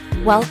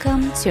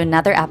Welcome to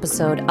another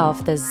episode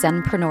of the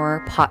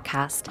Zenpreneur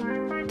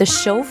podcast, the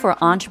show for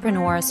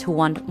entrepreneurs who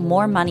want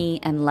more money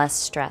and less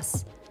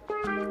stress.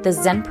 The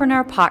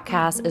Zenpreneur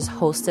podcast is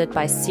hosted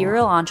by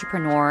serial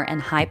entrepreneur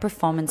and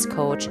high-performance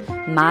coach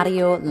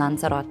Mario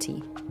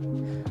Lanzarotti.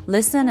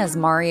 Listen as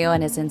Mario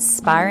and his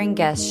inspiring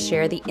guests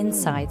share the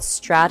insights,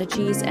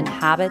 strategies, and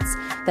habits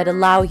that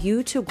allow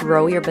you to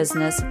grow your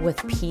business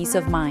with peace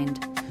of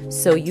mind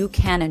so you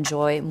can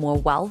enjoy more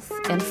wealth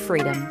and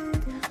freedom.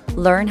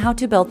 Learn how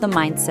to build the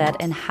mindset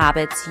and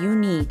habits you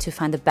need to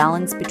find the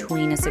balance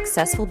between a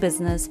successful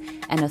business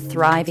and a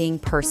thriving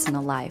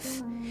personal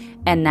life.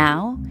 And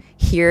now,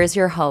 here is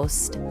your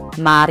host,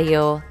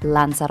 Mario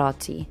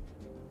Lanzarotti.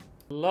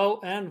 Hello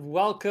and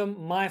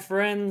welcome, my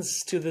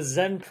friends, to the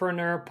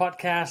Zenpreneur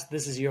podcast.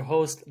 This is your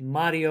host,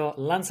 Mario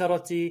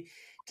Lanzarotti.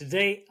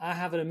 Today, I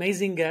have an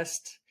amazing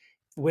guest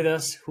with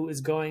us who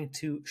is going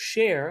to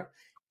share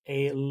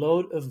a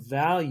load of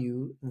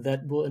value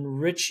that will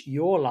enrich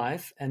your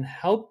life and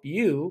help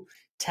you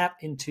tap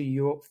into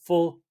your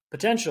full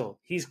potential.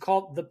 He's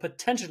called the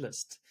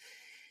Potentialist.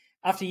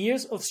 After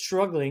years of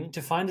struggling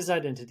to find his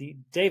identity,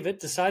 David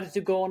decided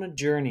to go on a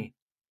journey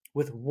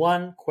with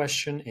one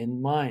question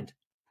in mind.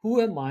 Who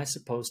am I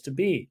supposed to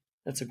be?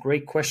 That's a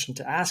great question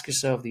to ask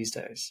yourself these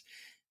days.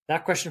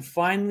 That question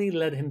finally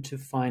led him to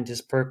find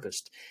his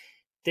purpose.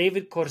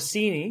 David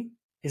Corsini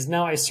is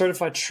now a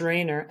certified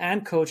trainer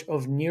and coach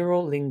of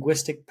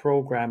neuro-linguistic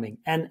programming,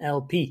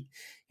 NLP.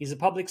 He's a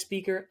public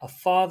speaker, a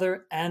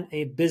father, and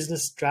a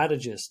business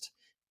strategist.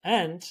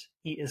 And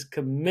he is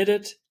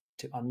committed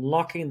to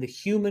unlocking the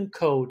human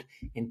code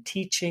and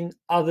teaching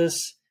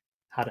others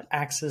how to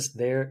access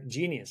their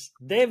genius.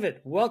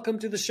 David, welcome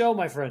to the show,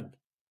 my friend.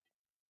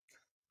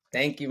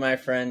 Thank you, my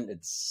friend.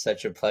 It's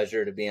such a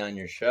pleasure to be on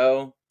your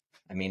show.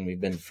 I mean, we've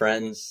been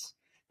friends,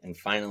 and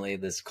finally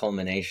this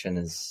culmination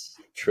is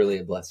truly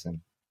a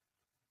blessing.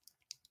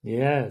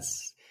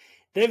 Yes.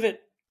 David,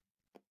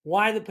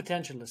 why the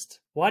Potentialist?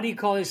 Why do you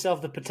call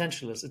yourself the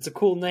Potentialist? It's a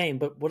cool name,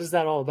 but what is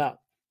that all about?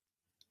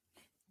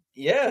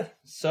 Yeah,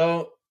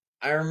 so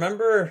I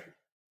remember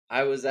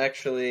I was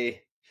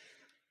actually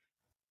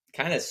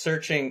kind of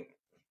searching.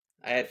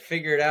 I had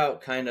figured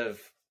out kind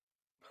of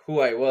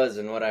who I was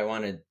and what I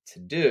wanted to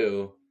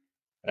do,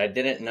 but I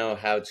didn't know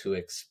how to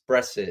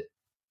express it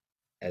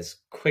as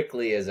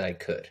quickly as I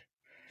could.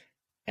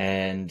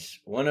 And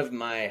one of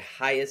my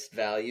highest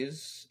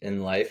values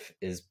in life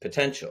is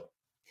potential.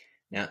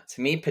 Now,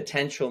 to me,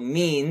 potential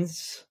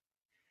means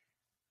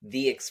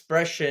the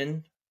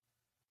expression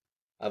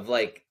of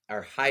like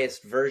our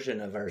highest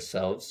version of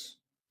ourselves,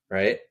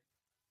 right?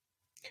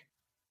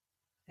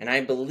 And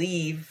I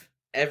believe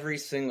every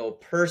single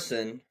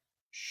person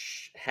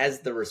has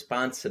the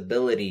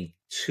responsibility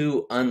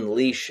to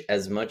unleash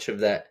as much of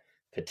that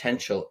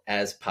potential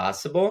as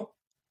possible.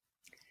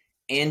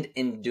 And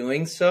in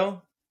doing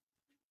so,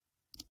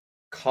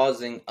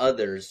 causing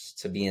others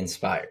to be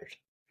inspired.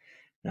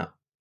 Now,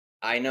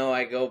 I know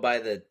I go by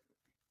the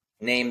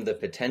name The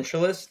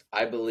Potentialist.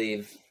 I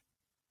believe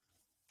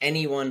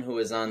anyone who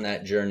is on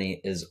that journey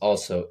is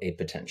also a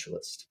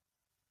potentialist.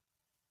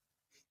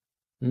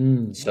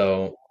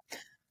 So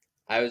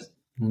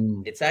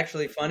it's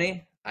actually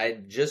funny. I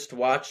just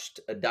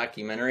watched a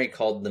documentary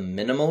called The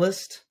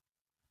Minimalist,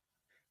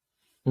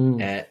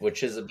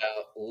 which is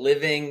about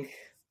living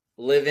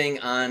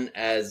on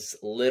as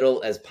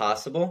little as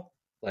possible,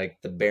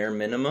 like the bare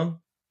minimum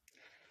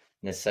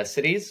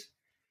necessities.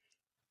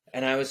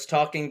 And I was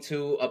talking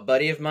to a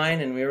buddy of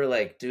mine, and we were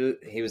like, dude,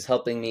 he was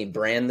helping me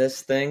brand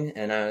this thing.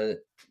 And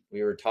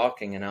we were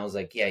talking, and I was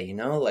like, yeah,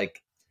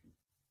 like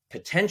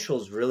potential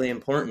is really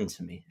important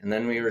to me. And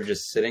then we were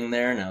just sitting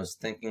there, and I was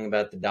thinking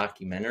about the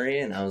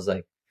documentary, and I was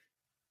like,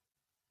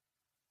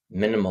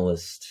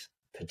 minimalist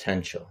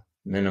potential.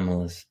 I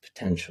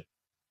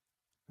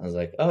was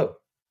like, oh,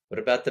 what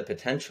about the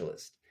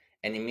potentialist?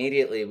 And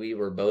immediately we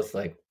were both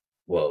like,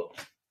 whoa.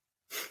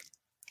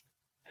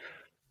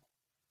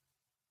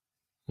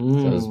 So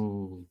it was a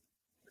cool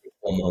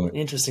moment.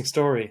 Interesting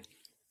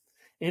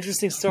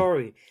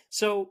story.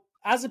 So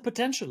as a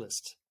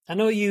potentialist, I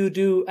know you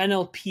do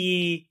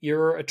NLP,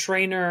 you're a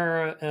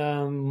trainer,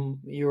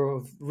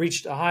 you've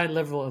reached a high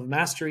level of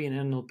mastery in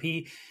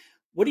NLP.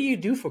 What do you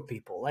do for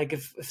people? Like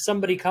if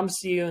somebody comes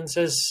to you and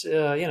says,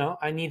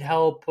 I need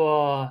help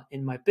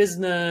in my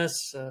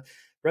business,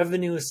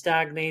 revenue is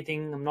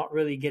stagnating, I'm not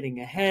really getting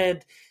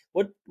ahead.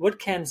 What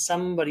can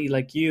somebody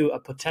like you, a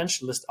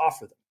potentialist,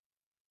 offer them?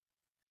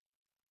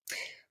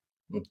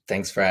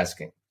 Thanks for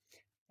asking.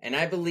 And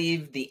I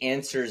believe the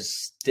answer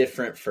is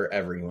different for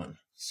everyone.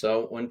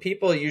 So when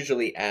people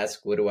usually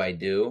ask, what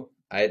do?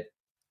 I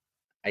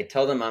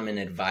tell them I'm an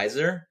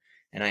advisor,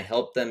 and I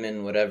help them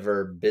in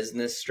whatever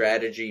business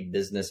strategy,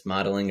 business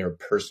modeling, or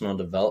personal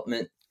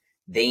development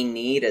they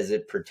need as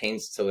it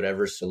pertains to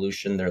whatever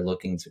solution they're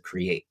looking to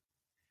create.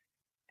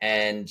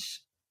 And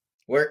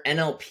where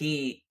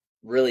NLP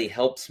really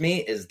helps me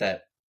is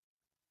that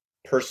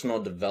personal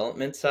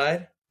development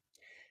side,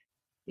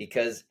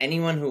 because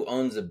anyone who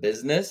owns a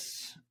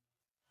business,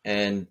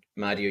 and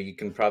Mario, you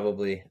can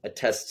probably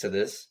attest to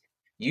this,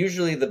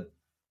 usually the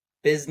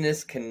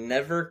business can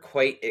never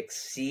quite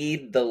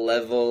exceed the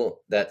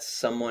level that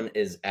someone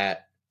is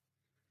at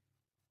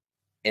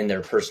in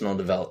their personal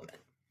development,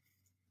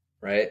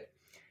 right?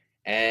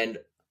 And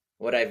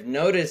what I've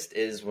noticed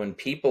is when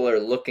people are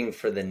looking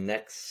for the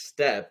next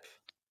step,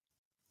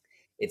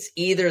 it's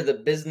either the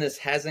business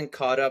hasn't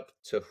caught up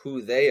to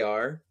who they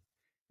are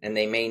and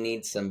they may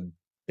need some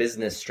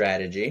business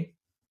strategy,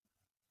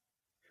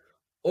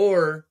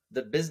 or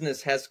the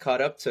business has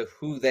caught up to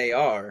who they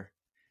are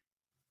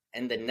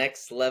and the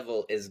next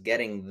level is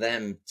getting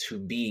them to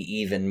be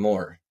even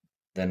more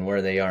than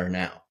where they are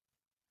now.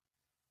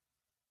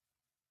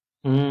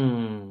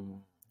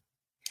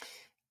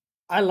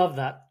 I love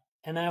that.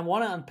 And I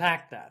want to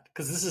unpack that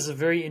because this is a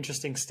very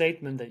interesting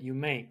statement that you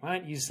make,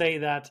 right? You say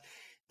that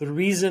the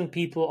reason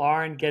people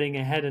aren't getting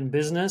ahead in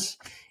business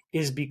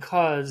is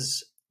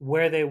because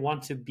where they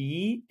want to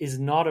be is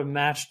not a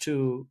match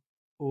to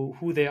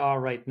who they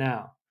are right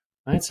now,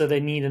 right? So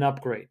they need an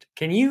upgrade.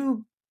 Can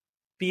you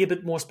be a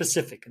bit more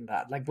specific in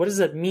that? Like, what does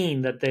that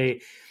mean that they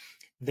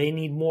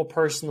need more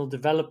personal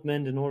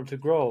development in order to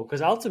grow?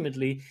 Because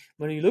ultimately,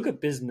 when you look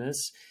at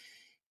business,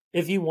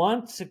 if you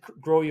want to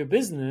grow your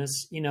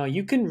business,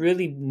 you can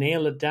really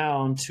nail it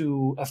down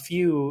to a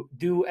few,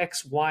 do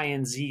X, Y,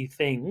 and Z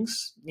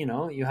things.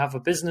 You have a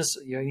business,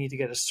 you need to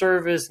get a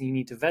service, and you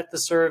need to vet the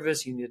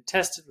service, you need to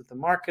test it with the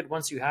market.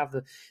 Once you have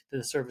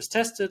the service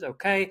tested,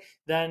 okay,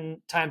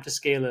 then time to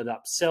scale it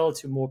up, sell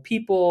to more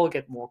people,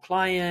 get more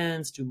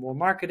clients, do more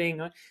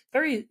marketing.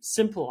 Very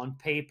simple on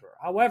paper.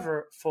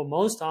 However, for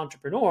most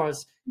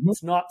entrepreneurs,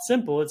 it's not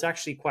simple. It's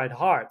actually quite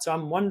hard. So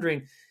I'm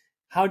wondering,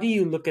 how do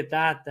you look at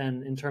that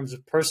then in terms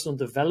of personal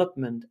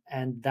development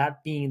and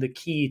that being the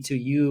key to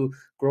you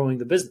growing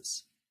the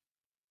business?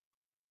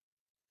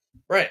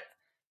 Right.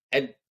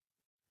 And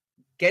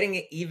getting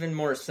it even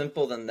more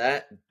simple than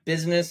that,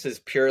 business is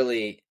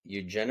purely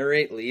you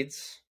generate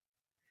leads,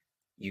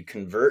 you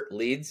convert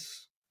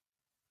leads,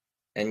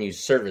 and you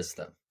service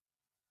them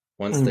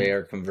once they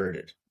are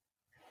converted.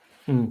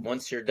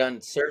 Once you're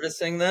done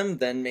servicing them,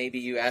 then maybe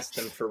you ask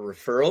them for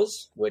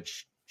referrals,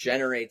 which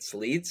generates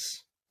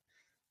leads.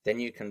 Then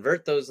you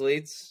convert those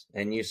leads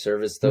and you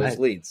service those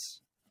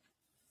leads.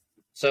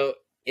 So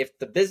if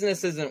the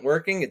business isn't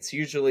working, it's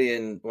usually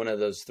in one of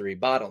those three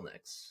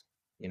bottlenecks.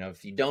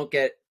 If you don't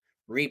get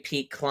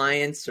repeat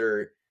clients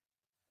or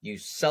you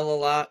sell a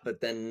lot,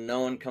 but then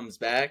no one comes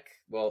back,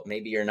 well,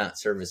 maybe you're not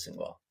servicing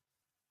well.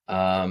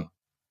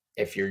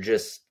 If you're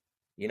just,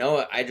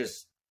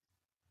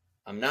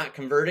 I'm not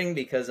converting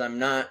because I'm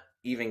not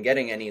even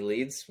getting any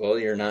leads, well,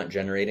 you're not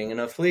generating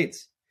enough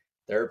leads.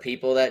 There are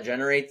people that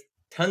generate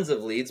tons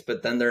of leads,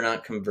 but then they're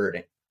not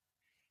converting.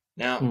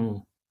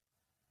 Now,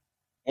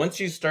 once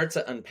you start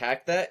to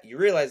unpack that, you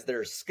realize there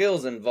are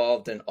skills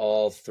involved in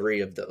all three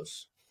of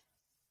those.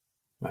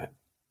 Right.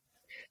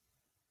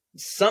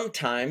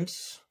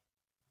 Sometimes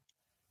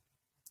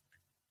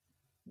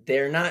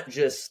they're not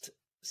just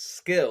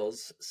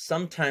skills.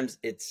 Sometimes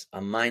it's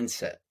a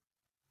mindset,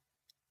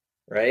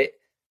 right?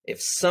 If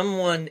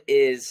someone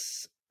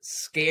is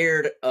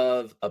scared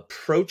of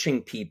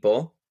approaching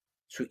people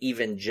to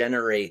even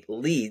generate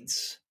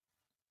leads,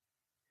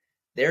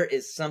 there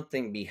is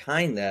something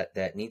behind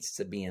that needs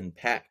to be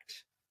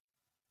unpacked.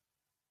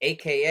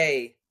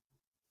 AKA,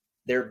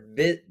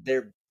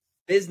 their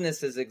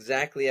business is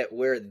exactly at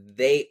where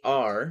they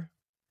are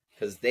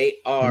because they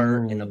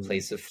are in a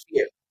place of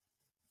fear.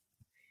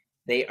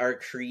 They are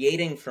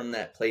creating from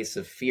that place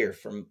of fear,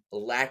 from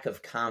lack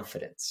of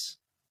confidence.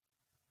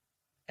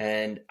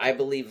 And I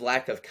believe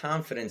lack of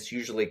confidence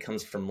usually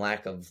comes from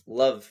lack of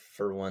love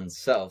for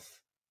oneself.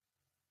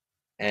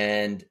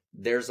 And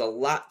there's a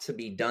lot to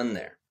be done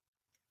there.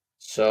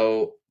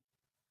 So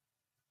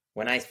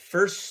when I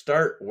first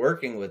start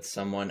working with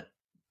someone,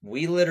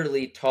 we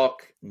literally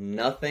talk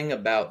nothing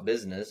about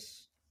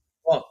business.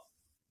 Well,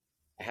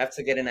 I have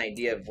to get an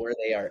idea of where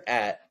they are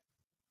at.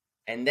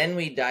 And then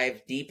we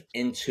dive deep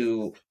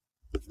into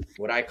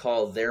what I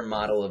call their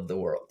model of the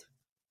world,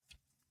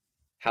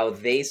 how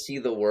they see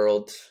the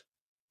world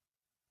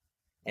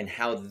and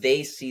how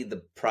they see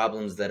the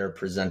problems that are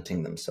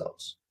presenting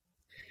themselves.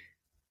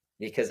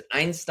 Because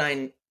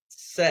Einstein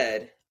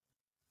said,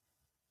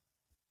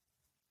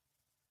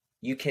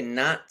 you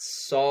cannot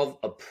solve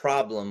a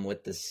problem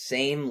with the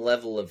same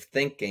level of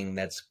thinking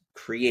that's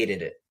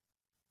created it.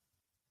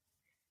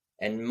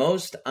 And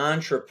most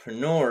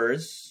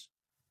entrepreneurs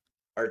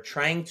are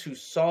trying to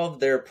solve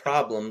their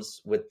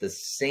problems with the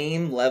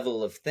same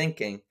level of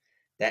thinking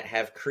that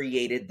have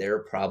created their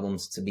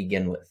problems to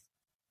begin with.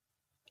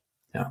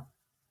 Yeah.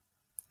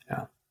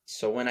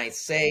 So when I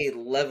say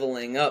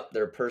leveling up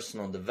their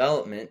personal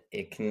development,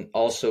 it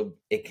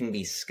can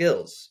be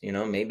skills.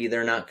 Maybe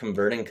they're not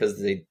converting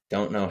because they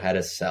don't know how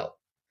to sell.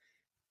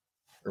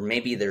 Or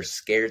maybe they're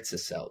scared to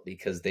sell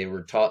because they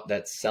were taught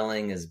that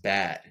selling is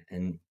bad.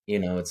 And,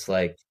 it's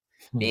like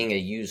being a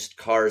used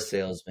car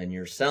salesman.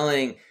 You're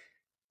selling,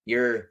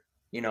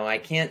 I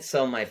can't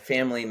sell my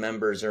family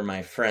members or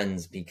my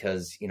friends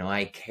because,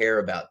 I care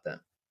about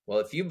them. Well,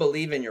 if you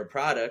believe in your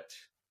product,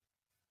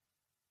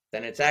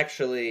 then it's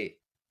actually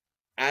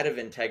out of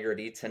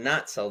integrity to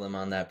not sell them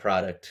on that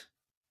product,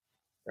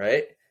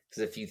 right?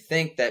 Because if you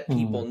think that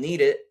people need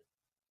it,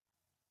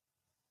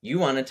 you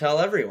want to tell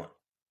everyone.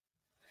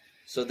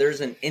 So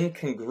there's an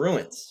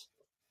incongruence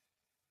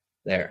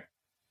there.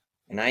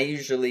 And I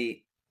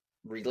usually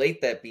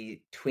relate that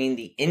between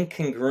the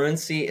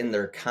incongruency in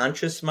their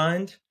conscious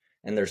mind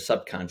and their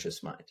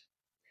subconscious mind.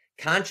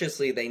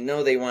 Consciously, they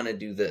know they want to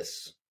do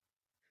this.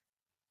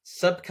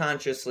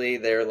 Subconsciously,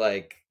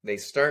 they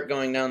start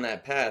going down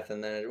that path,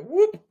 and then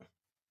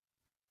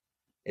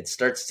it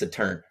starts to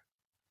turn.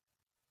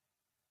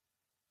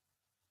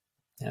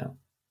 Yeah.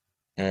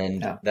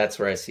 And that's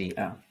where I see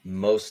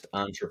most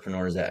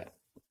entrepreneurs at.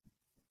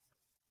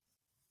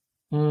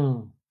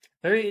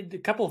 A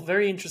couple of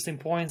very interesting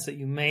points that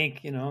you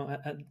make.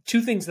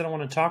 Two things that I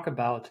want to talk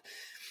about.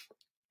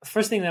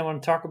 First thing that I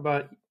want to talk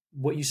about,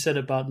 what you said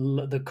about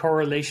the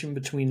correlation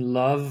between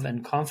love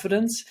and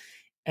confidence.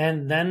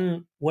 And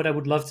then what I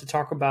would love to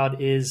talk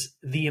about is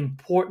the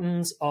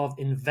importance of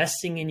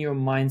investing in your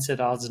mindset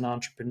as an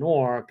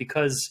entrepreneur,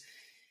 because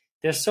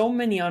there's so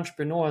many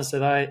entrepreneurs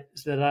that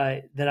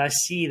I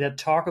see that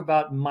talk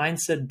about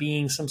mindset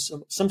being some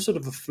sort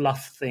of a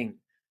fluff thing.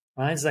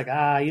 Right? It's like,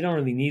 you don't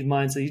really need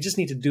mindset. You just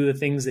need to do the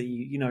things that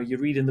you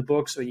read in the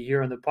books or you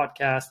hear on the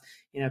podcast.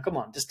 Come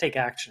on, just take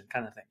action,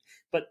 kind of thing.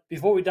 But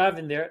before we dive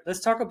in there,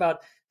 let's talk about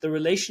the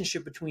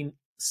relationship between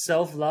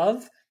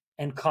self-love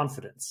and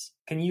confidence.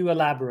 Can you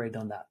elaborate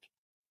on that?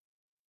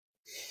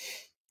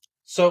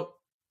 So,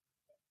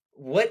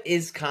 what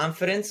is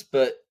confidence?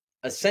 But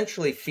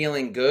essentially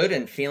feeling good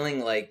and feeling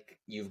like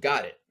you've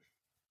got it,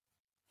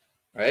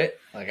 right?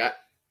 Like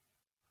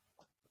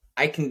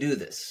I can do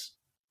this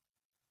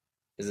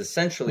is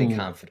essentially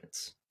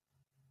confidence.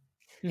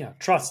 Yeah,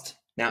 trust.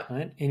 Now,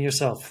 right, in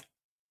yourself.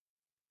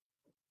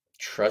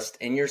 Trust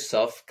in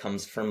yourself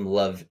comes from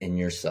love in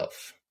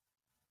yourself.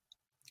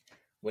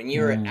 When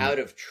you're out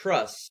of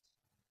trust,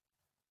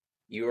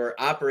 you are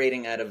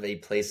operating out of a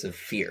place of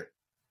fear.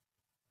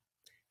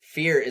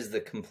 Fear is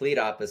the complete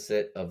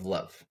opposite of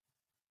love.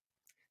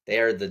 They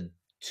are the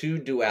two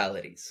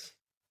dualities.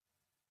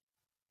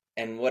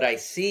 And what I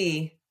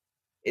see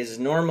is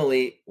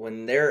normally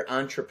when they're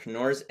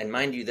entrepreneurs, and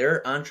mind you, there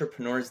are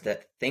entrepreneurs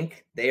that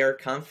think they are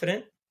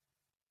confident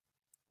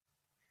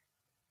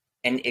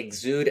and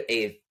exude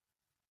a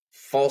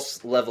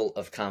false level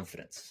of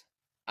confidence.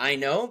 I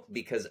know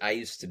because I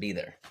used to be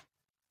there.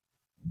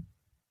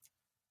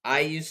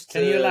 Can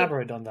you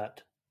elaborate on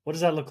that? What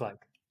does that look like?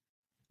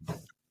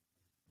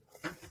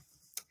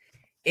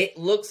 It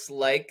looks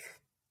like,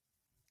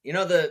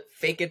 the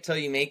fake it till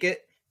you make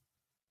it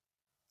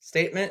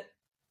statement?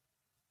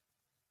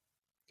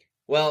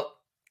 Well,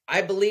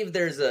 I believe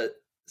there's a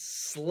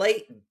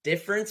slight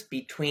difference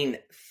between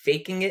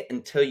faking it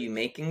until you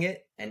making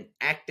it and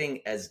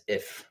acting as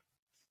if.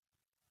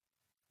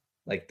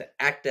 Like the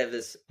act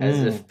as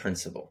if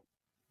principle.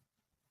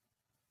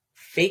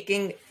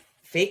 Faking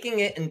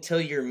it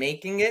until you're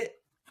making it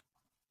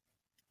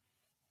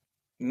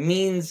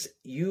means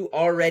you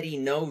already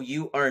know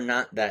you are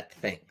not that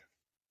thing.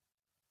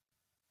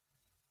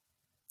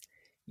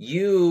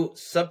 You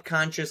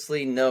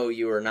subconsciously know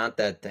you are not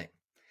that thing.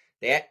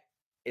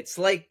 It's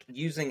like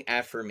using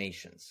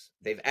affirmations.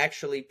 They've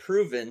actually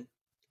proven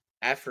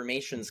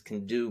affirmations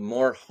can do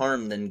more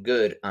harm than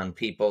good on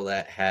people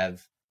that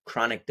have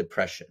chronic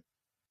depression,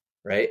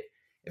 right?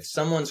 If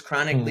someone's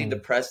chronically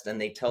depressed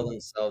and they tell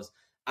themselves,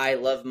 I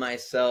love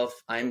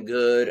myself, I'm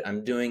good,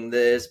 I'm doing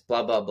this,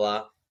 blah, blah,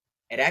 blah,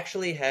 it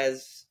actually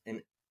has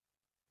an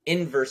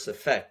inverse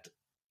effect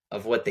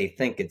of what they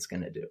think it's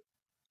going to do.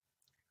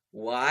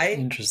 Why?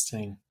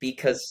 Interesting.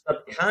 Because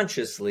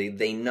subconsciously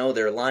they know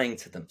they're lying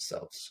to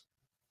themselves.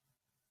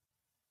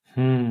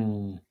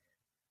 Same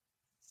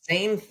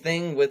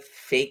thing with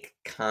fake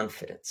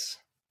confidence.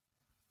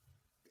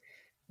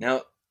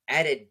 Now,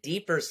 at a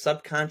deeper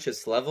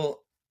subconscious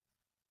level,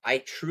 I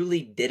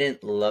truly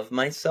didn't love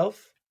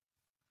myself.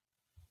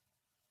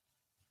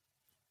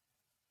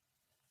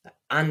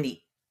 On the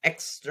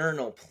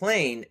external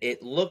plane,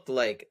 it looked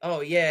like,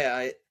 oh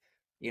yeah,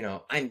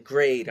 I'm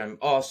great, I'm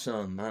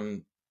awesome,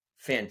 I'm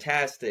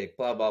fantastic,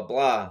 blah, blah,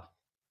 blah.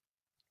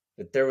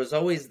 But there was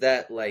always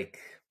that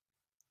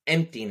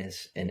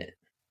emptiness in it.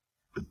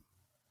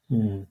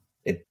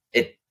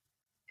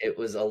 It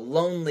was a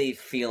lonely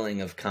feeling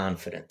of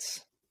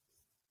confidence.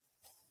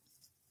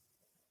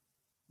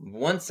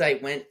 Once I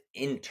went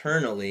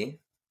internally,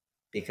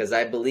 because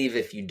I believe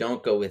if you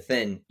don't go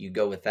within, you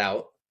go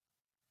without.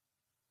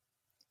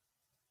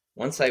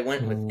 Once I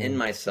went within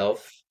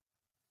myself,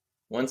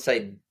 once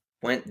I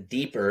went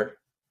deeper,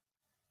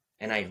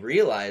 and I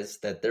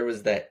realized that there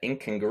was that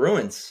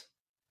incongruence,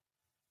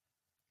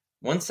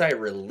 once I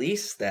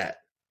released that,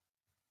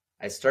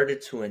 I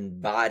started to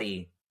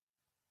embody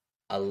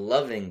a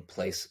loving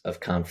place of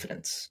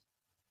confidence.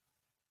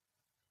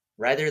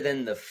 Rather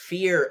than the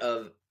fear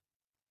of,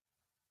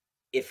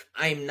 if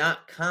I'm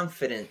not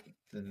confident,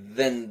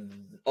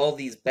 then all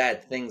these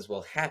bad things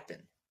will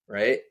happen,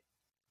 right?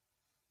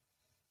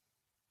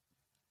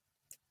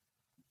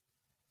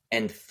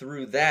 And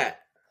through the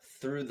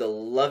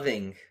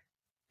loving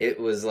it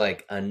was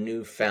like a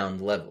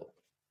newfound level.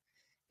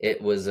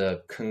 It was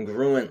a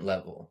congruent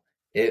level.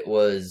 It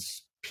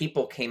was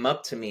people came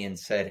up to me and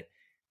said,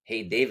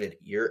 "Hey, David,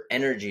 your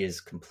energy is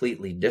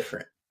completely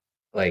different."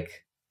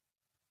 Like,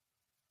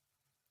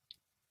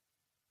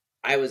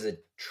 I was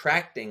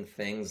attracting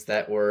things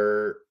that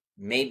were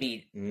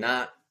maybe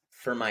not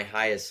for my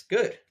highest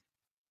good.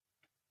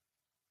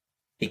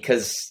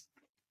 Because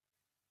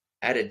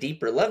at a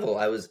deeper level,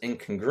 I was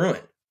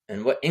incongruent.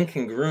 And what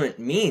incongruent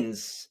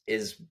means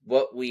is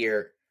what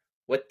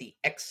the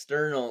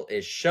external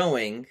is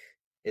showing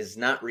is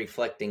not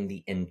reflecting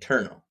the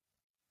internal.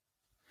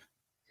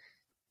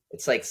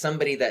 It's like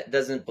somebody that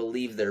doesn't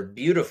believe they're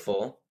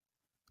beautiful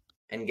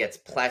and gets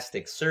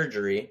plastic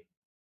surgery,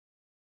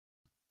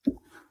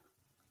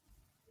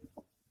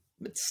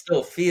 but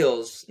still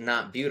feels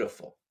not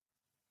beautiful.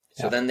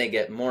 So then they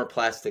get more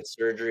plastic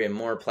surgery and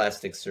more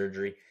plastic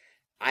surgery.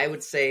 I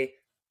would say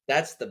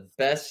that's the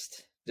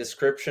best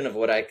description of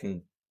what I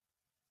can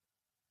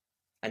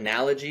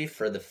analogy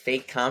for the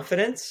fake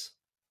confidence.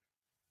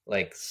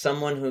 Like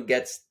someone who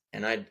gets,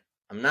 and I'm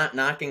not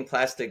knocking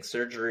plastic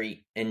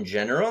surgery in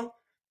general.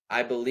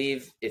 I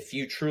believe if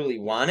you truly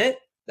want it,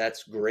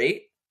 that's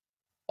great.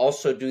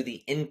 Also do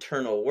the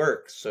internal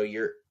work so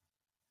your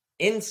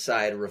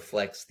inside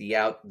reflects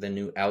the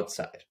new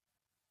outside.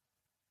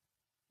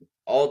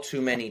 All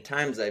too many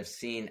times I've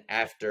seen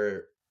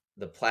after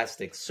the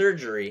plastic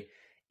surgery,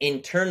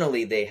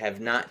 internally they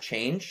have not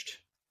changed.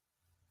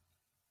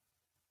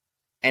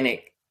 And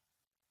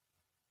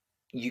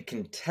you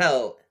can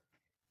tell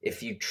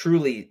if you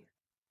truly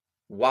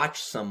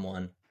watch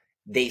someone,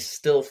 they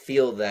still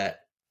feel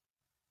that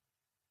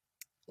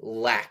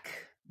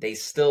lack. They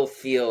still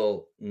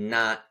feel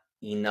not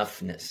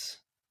enoughness.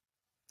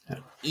 Yeah.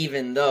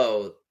 Even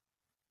though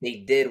they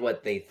did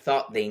what they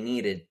thought they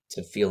needed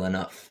to feel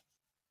enough.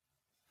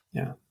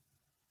 Yeah.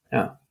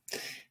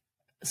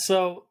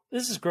 So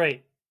this is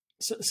great.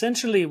 So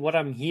essentially what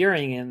I'm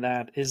hearing in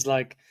that is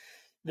like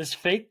this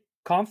fake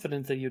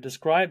confidence that you're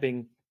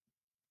describing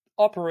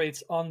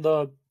operates on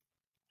the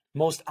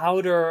most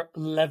outer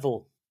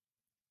level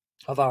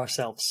of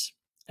ourselves.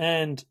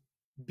 And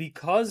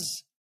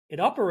because it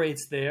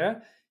operates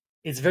there,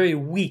 it's very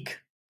weak.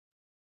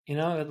 You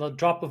know, a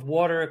drop of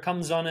water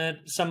comes on it,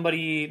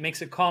 somebody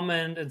makes a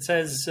comment and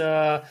says,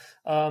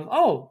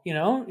 oh, you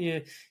know,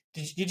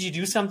 did you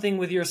do something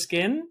with your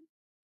skin?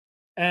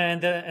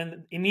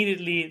 And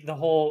immediately the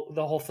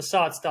whole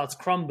facade starts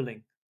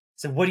crumbling.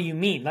 So what do you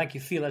mean? Like you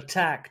feel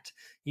attacked.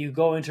 You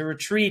go into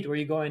retreat or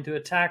you go into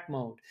attack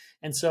mode.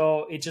 And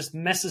so it just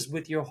messes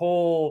with your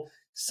whole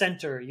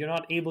center. You're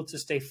not able to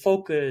stay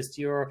focused.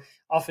 You're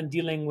often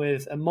dealing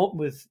with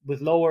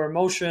lower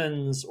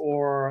emotions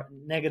or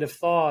negative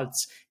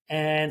thoughts.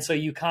 And so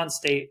you can't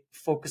stay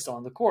focused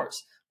on the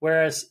course.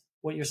 Whereas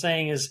what you're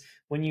saying is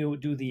when you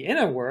do the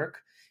inner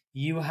work,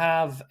 you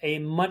have a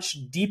much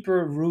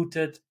deeper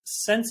rooted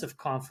sense of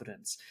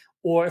confidence.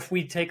 Or if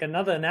we take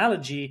another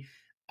analogy,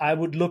 I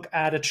would look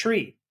at a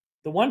tree.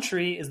 The one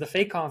tree is the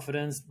fake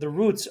confidence. The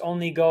roots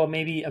only go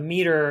maybe a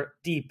meter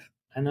deep.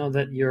 I know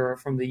that you're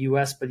from the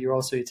US, but you're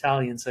also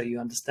Italian, so you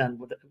understand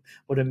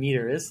what a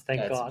meter is.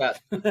 Thank God.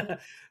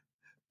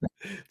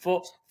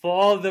 For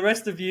all the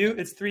rest of you,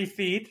 it's 3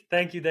 feet.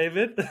 Thank you,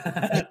 David.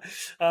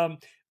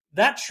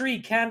 That tree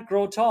can't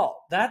grow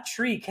tall. That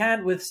tree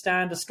can't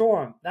withstand a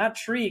storm. That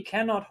tree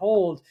cannot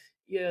hold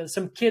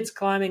some kids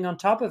climbing on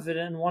top of it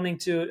and wanting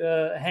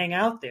to hang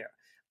out there.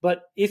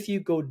 But if you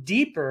go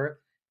deeper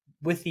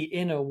with the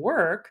inner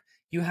work,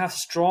 you have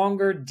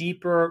stronger,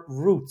 deeper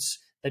roots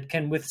that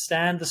can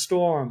withstand the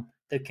storm,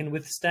 that can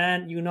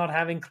withstand you not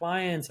having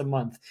clients a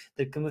month,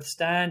 that can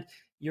withstand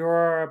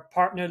your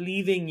partner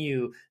leaving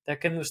you,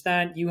 that can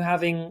withstand you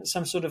having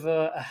some sort of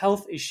a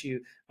health issue,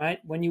 right?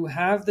 When you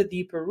have the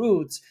deeper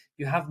roots,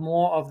 you have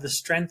more of the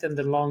strength and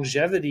the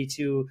longevity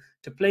to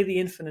play the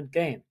infinite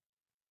game.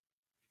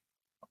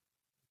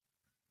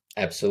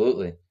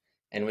 Absolutely.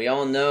 And we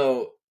all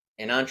know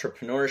in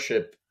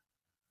entrepreneurship,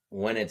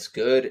 when it's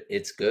good,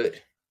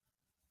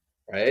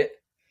 right?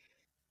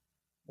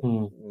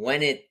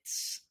 When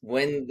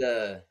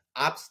the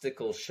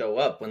obstacles show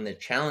up, when the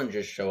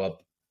challenges show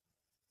up,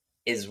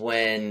 is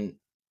when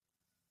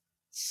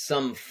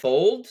some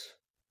fold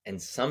and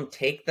some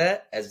take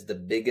that as the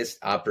biggest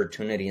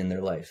opportunity in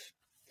their life.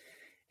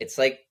 It's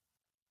like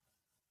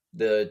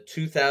the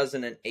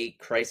 2008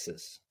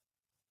 crisis.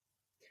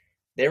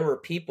 There were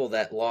people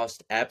that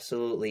lost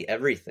absolutely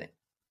everything.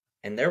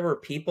 And there were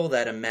people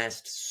that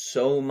amassed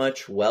so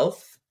much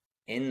wealth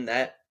in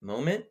that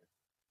moment.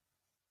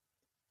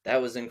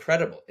 That was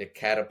incredible. It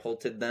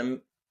catapulted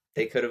them.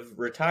 They could have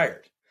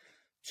retired.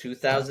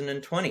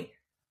 2020.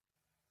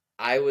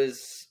 I'm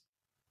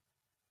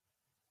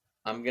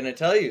going to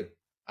tell you,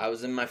 I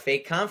was in my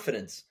fake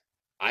confidence.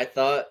 I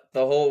thought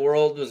the whole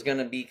world was going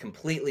to be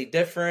completely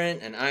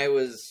different. And I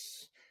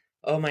was,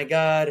 oh my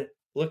God,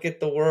 look at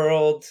the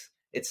world.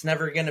 It's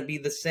never going to be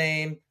the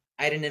same.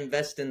 I didn't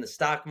invest in the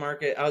stock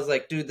market. I was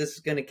like, dude, this is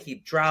going to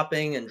keep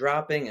dropping and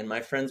dropping. And my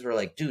friends were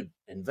like, dude,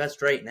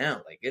 invest right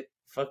now. Like it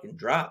fucking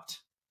dropped.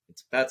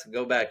 It's about to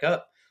go back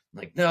up. I'm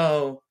like,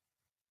 no.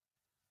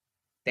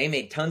 They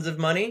made tons of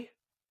money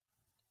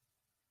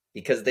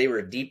because they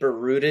were deeper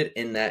rooted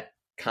in that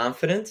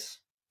confidence.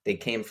 They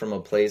came from more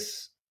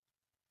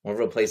of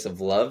a place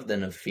of love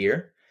than of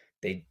fear.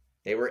 They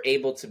were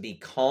able to be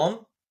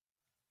calm,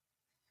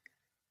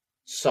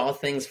 saw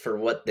things for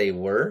what they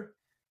were,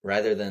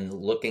 rather than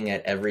looking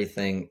at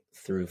everything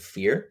through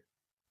fear.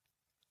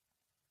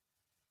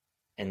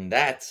 And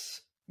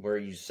that's where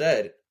you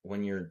said,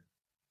 when your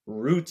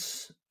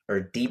roots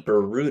are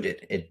deeper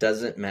rooted, it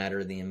doesn't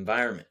matter the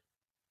environment.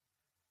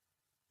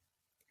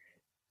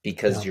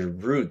 Because your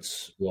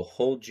roots will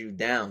hold you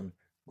down,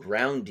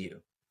 ground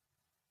you.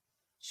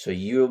 So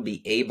you'll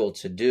be able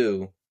to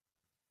do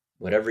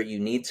whatever you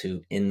need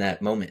to in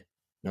that moment,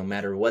 no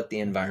matter what the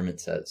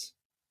environment says.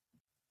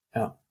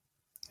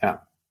 Yeah.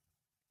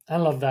 I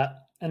love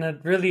that. And it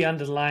really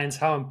underlines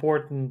how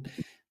important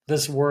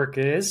this work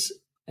is,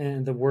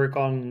 and the work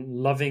on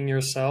loving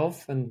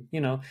yourself. And,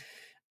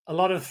 a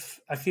lot of,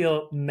 I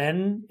feel,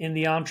 men in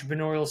the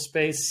entrepreneurial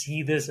space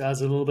see this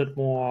as a little bit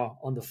more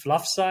on the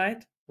fluff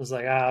side. It's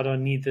like, I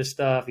don't need this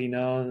stuff,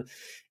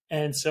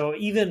 And so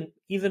even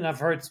I've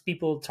heard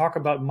people talk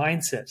about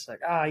mindsets,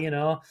 like,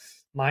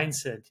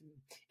 mindset.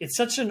 It's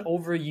such an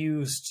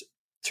overused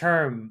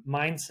term,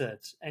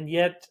 mindset. And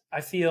yet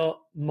I feel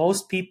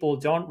most people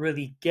don't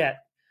really get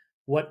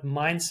what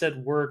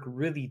mindset work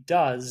really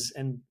does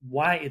and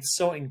why it's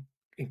so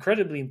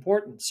incredibly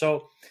important.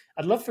 So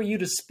I'd love for you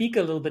to speak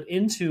a little bit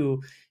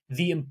into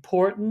the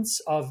importance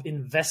of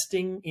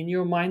investing in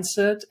your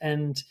mindset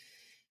and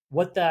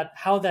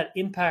how that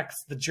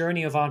impacts the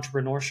journey of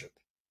entrepreneurship.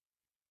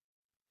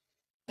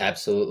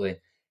 Absolutely.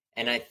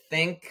 And I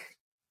think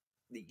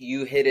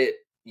you hit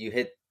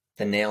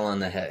the nail on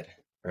the head,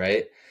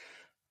 right?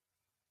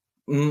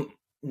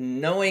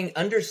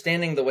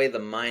 Understanding the way the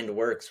mind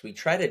works, we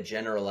try to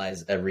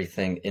generalize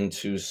everything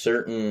into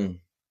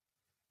certain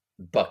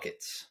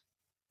buckets.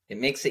 It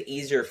makes it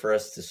easier for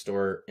us to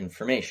store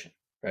information,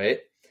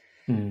 right?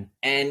 Mm-hmm.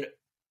 And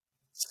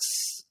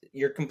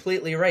you're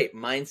completely right.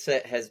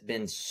 Mindset has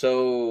been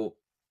so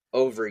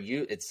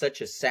overused. It's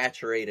such a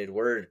saturated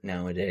word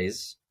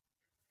nowadays.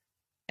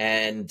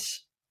 And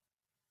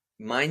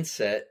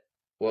mindset,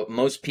 what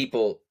most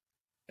people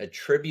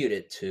attribute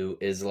it to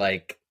is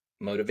like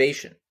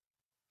motivation.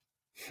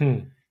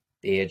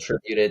 They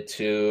attribute it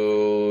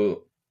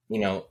to,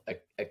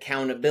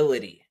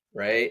 accountability,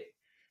 right?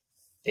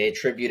 They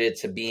attribute it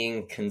to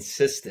being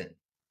consistent.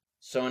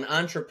 So an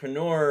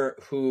entrepreneur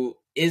who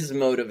is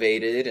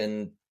motivated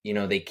and,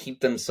 they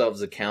keep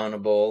themselves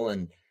accountable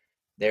and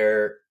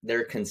they're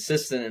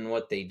consistent in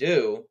what they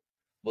do.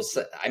 Well,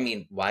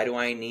 why do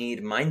I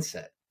need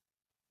mindset?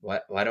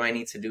 Why do I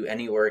need to do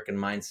any work in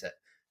mindset?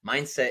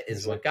 Mindset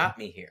is what got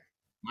me here.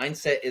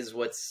 Mindset is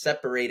what's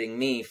separating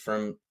me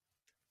from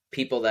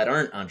people that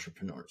aren't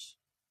entrepreneurs.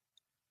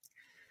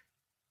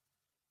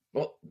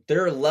 Well,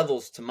 there are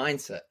levels to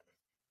mindset.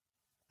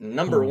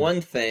 Number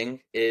one thing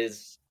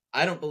is,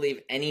 I don't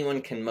believe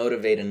anyone can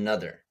motivate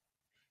another.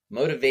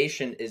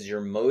 Motivation is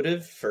your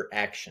motive for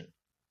action.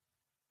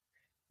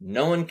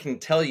 No one can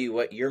tell you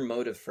what your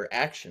motive for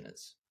action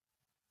is.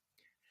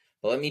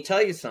 But let me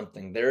tell you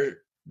something.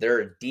 There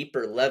are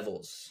deeper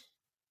levels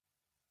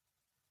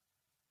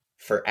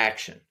for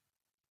action.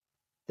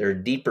 There are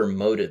deeper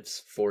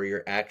motives for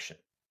your action.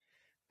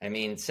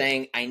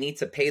 Saying I need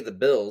to pay the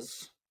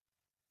bills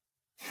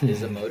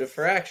is a motive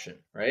for action,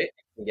 right? It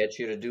can get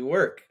you to do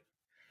work.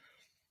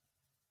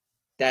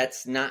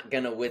 That's not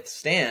going to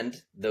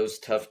withstand those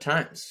tough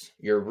times.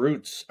 Your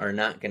roots are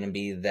not going to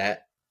be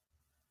that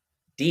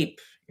deep.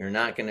 You're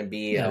not going to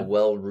be a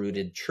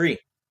well-rooted tree.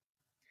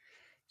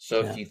 So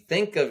if you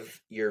think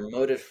of your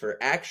motive for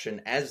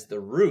action as the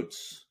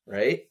roots,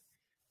 right?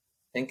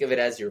 Think of it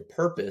as your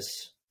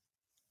purpose.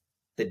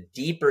 The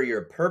deeper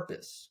your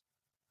purpose,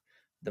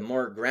 the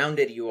more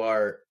grounded you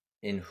are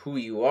in who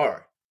you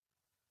are,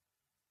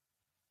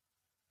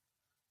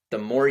 the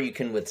more you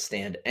can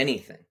withstand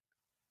anything.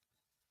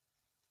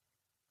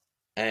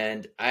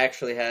 And I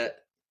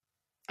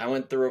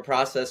went through a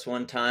process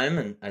one time,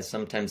 and I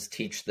sometimes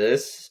teach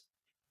this,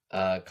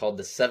 called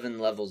the 7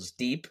 levels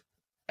deep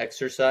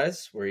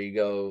exercise, where you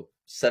go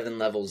 7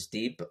 levels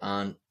deep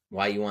on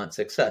why you want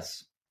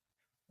success,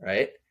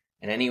 right?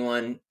 And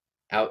anyone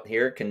out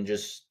here can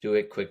just do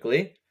it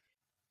quickly.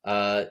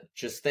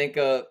 Just think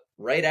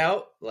right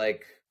out,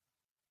 like,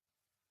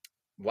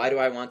 why do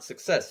I want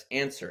success?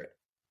 Answer it.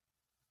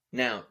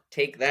 Now,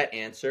 take that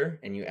answer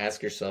and you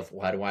ask yourself,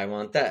 why do I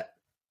want that?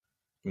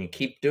 And you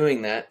keep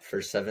doing that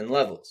for 7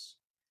 levels.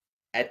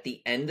 At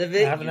the end of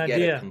it, you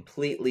get a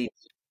completely...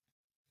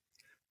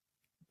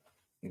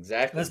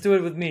 Exactly. Let's do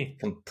it with me.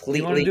 Completely.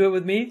 You want to do it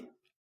with me?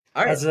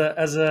 All right.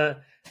 As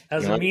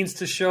a means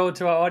to show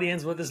to our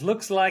audience what this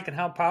looks like and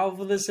how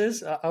powerful this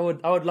is, I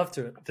would love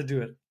to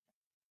do it.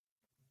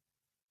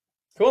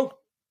 Cool.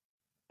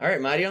 All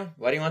right, Mario,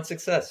 why do you want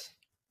success?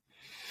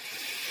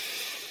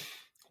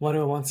 Why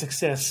do I want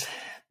success?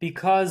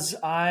 Because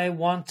I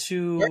want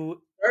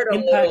to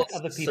impact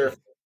other people.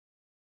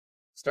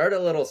 Start a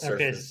little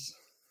surface.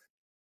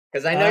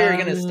 Because I know you're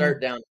going to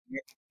start down here.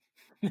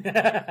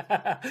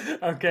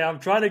 Okay, I'm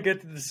trying to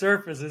get to the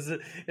surface.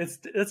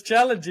 It's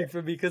challenging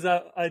for me because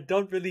I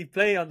don't really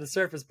play on the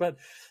surface. But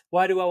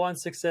why do I want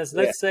success?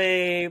 Let's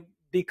say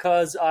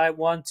because I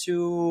want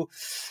to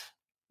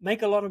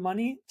make a lot of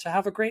money to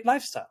have a great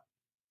lifestyle.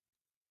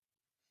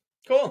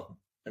 Cool.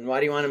 And why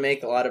do you want to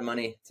make a lot of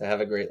money to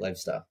have a great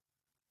lifestyle?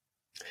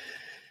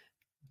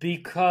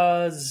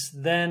 Because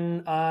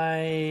then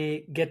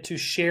I get to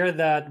share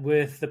that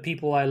with the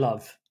people I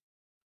love.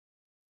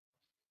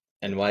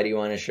 And why do you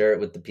want to share it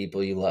with the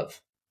people you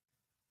love?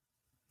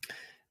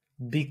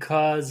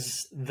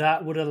 Because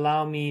that would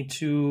allow me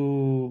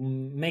to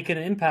make an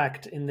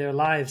impact in their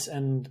lives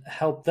and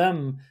help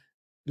them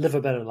live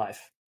a better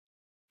life.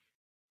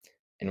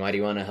 And why do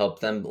you want to help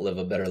them live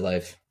a better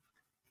life?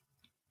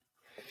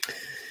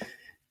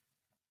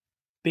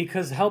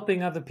 Because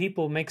helping other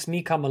people makes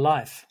me come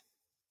alive.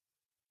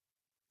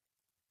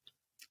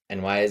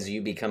 And why is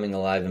you becoming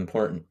alive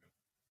important?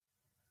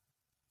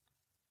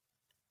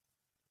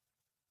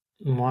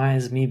 Why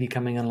is me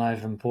becoming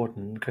alive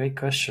important? Great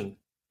question.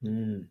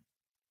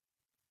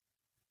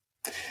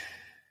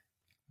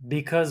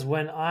 Because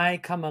when I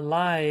come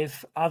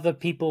alive, other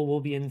people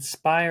will be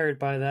inspired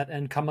by that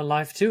and come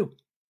alive too.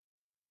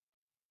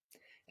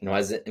 And why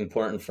is it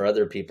important for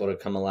other people to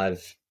come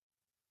alive?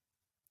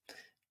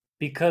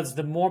 Because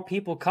the more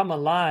people come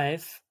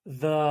alive,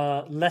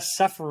 the less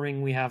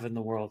suffering we have in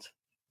the world.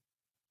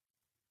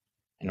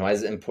 And why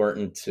is it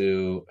important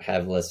to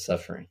have less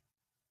suffering?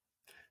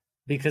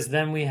 Because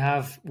then we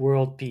have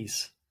world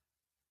peace.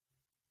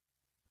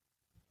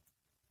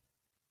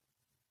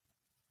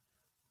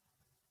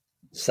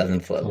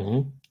 Seventh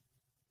level.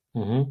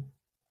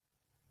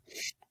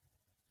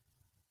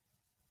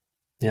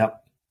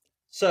 Yep.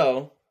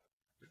 So,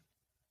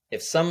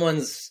 if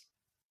someone's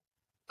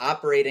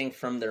operating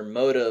from their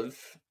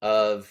motive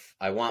of,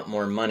 I want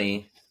more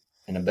money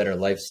and a better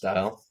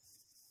lifestyle,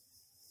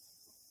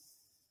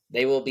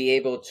 they will be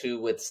able to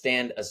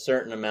withstand a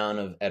certain amount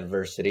of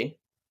adversity.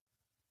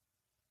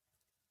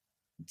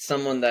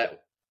 Someone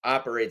that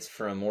operates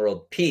from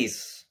world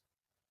peace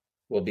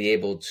will be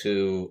able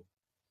to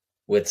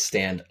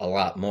withstand a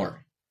lot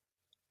more.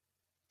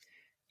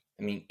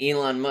 I mean,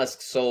 Elon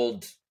Musk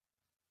sold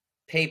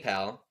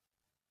PayPal,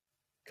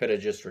 could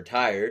have just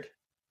retired,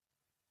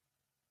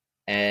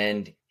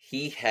 and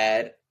he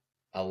had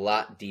a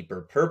lot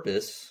deeper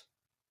purpose.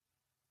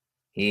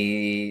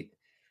 You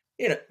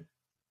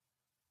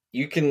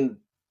can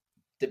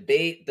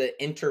debate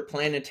the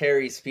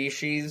interplanetary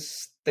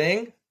species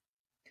thing,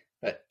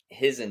 but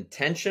his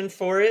intention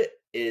for it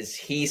is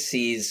he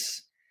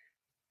sees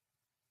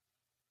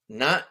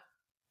not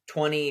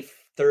 20,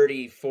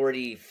 30,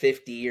 40,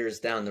 50 years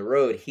down the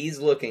road. He's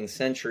looking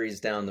centuries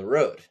down the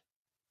road.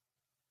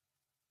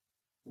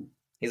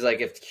 He's like,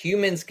 if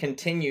humans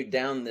continue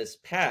down this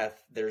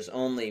path, there's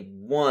only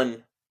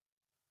one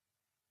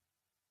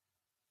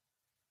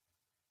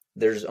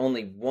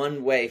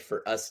way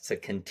for us to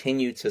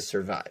continue to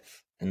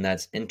survive, and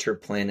that's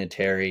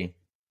interplanetary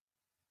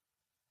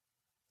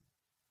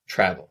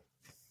travel.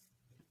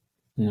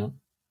 Yeah.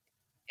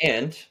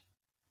 And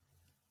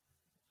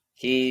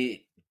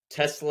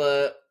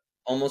Tesla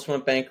almost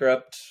went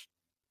bankrupt.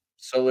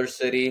 Solar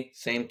City,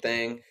 same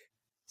thing.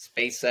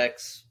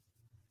 SpaceX,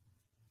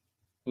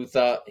 who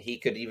thought he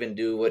could even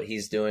do what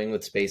he's doing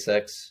with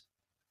SpaceX?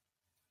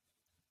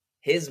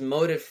 His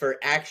motive for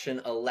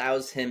action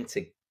allows him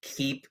to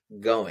keep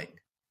going,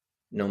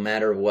 no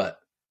matter what.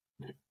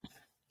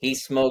 He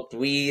smoked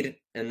weed,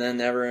 and then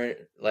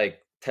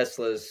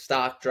Tesla's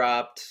stock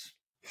dropped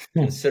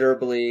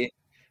considerably,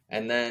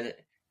 and then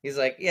he's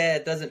like, yeah,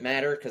 it doesn't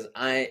matter because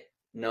I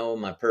know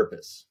my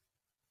purpose,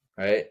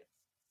 right?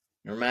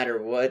 No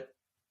matter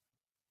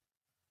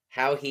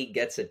how he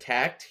gets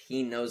attacked,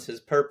 he knows his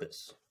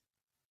purpose.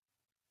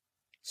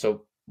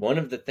 So one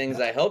of the things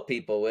I help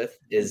people with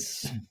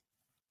is,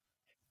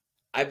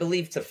 I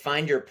believe to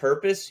find your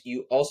purpose,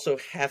 you also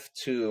have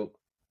to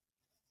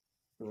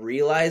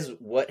realize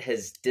what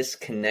has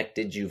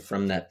disconnected you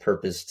from that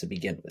purpose to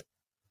begin with.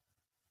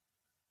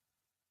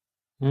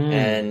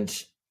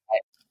 And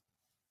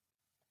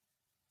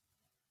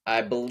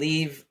I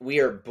believe we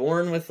are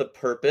born with a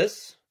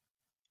purpose.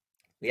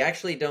 We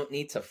actually don't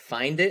need to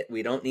find it.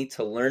 We don't need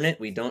to learn it.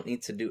 We don't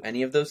need to do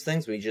any of those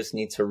things. We just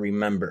need to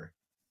remember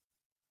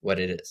what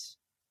it is.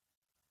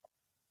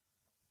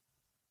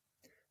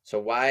 So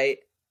why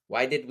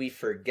did we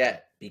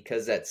forget?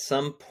 Because at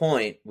some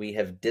point we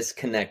have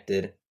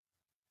disconnected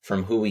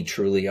from who we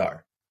truly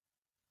are.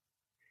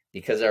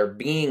 Because our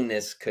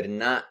beingness could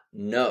not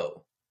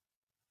know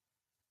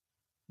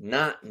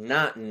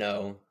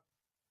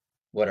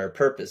what our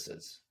purpose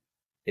is.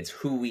 It's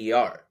who we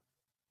are.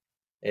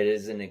 It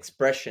is an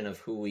expression of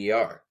who we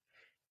are.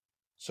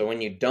 So when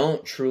you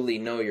don't truly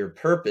know your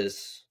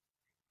purpose,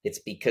 it's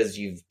because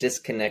you've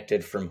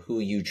disconnected from who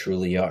you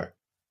truly are.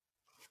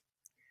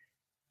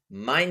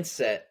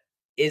 Mindset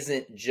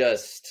isn't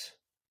just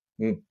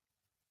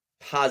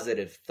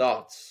positive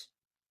thoughts.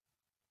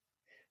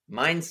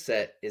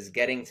 Mindset is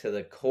getting to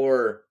the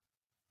core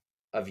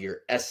of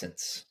your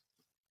essence.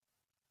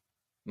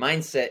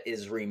 Mindset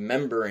is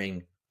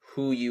remembering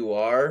who you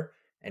are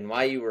and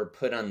why you were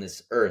put on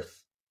this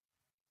earth.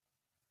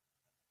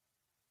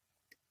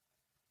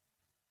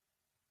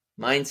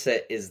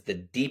 Mindset is the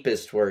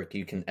deepest work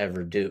you can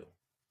ever do.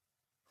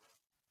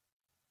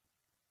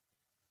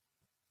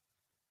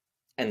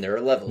 And there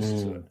are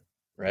levels to it,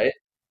 right?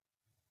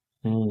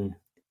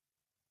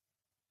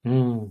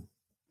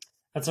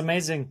 That's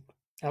amazing.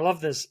 I love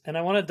this. And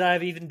I want to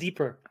dive even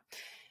deeper.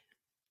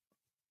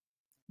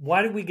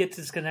 Why do we get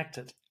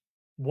disconnected?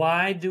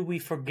 Why do we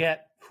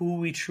forget who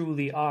we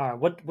truly are?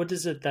 What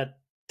is it that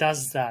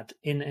does that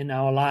in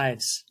our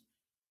lives?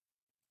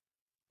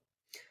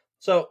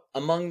 So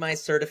among my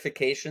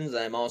certifications,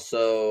 I'm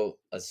also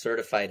a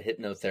certified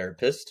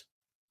hypnotherapist.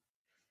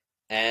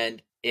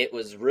 And it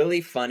was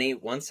really funny.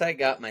 Once I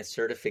got my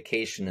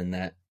certification in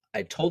that,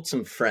 I told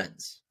some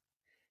friends.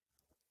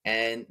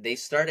 And they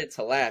started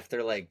to laugh.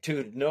 They're like,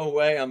 dude, no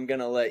way I'm going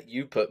to let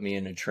you put me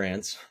in a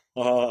trance.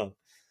 And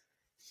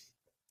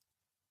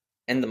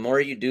the more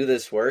you do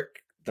this work,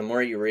 the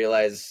more you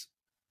realize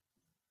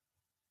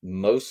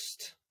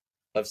most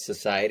of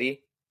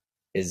society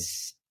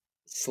is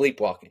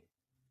sleepwalking.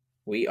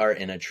 We are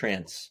in a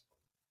trance.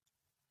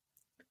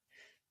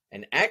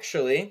 And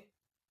actually,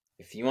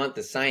 if you want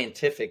the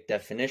scientific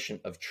definition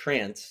of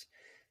trance,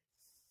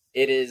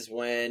 it is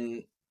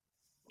when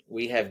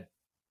we have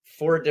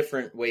 4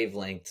 different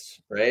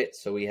wavelengths, right?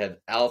 So we have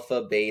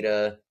alpha,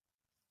 beta,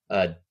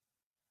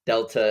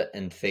 delta,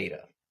 and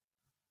theta.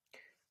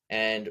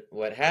 And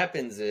what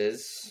happens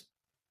is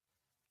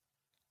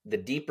the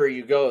deeper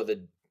you go,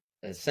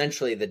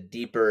 essentially the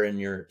deeper in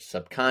your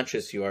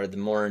subconscious you are, the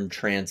more in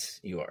trance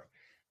you are.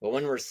 But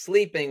when we're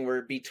sleeping,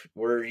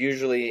 we're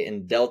usually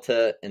in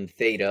delta and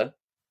theta.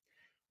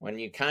 When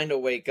you kind of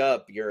wake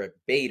up, you're at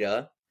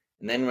beta.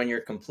 And then when you're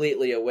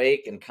completely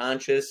awake and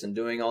conscious and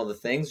doing all the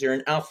things, you're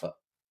in alpha.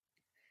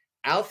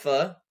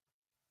 Alpha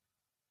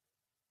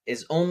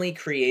is only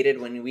created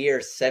when we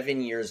are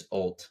 7 years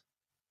old.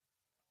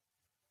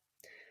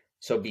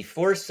 So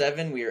before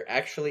 7, we are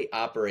actually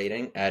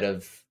operating out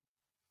of,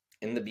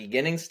 in the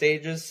beginning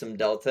stages, some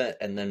delta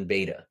and then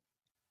beta.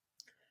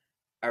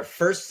 Our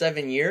first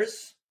 7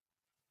 years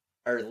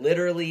are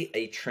literally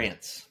a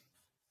trance.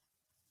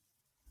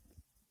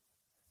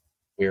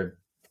 We're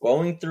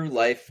going through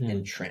life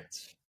in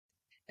trance.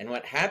 And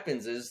what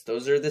happens is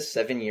those are the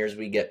 7 years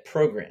we get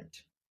programmed.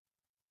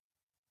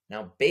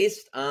 Now,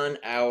 based on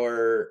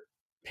our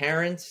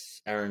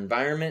parents, our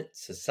environment,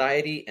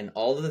 society, and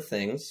all of the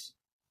things,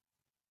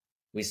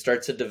 we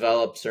start to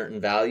develop certain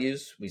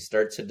values. We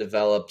start to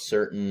develop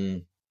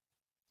certain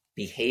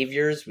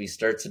behaviors. We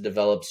start to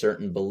develop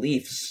certain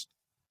beliefs.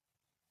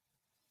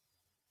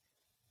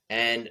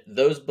 And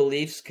those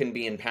beliefs can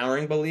be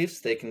empowering beliefs.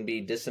 They can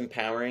be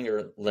disempowering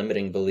or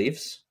limiting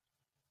beliefs.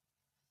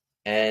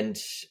 And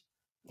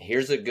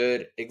here's a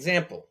good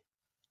example.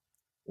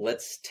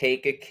 Let's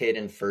take a kid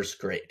in first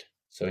grade.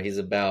 So he's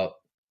about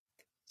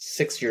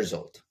 6 years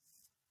old.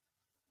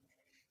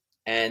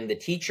 And the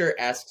teacher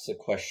asks a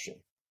question.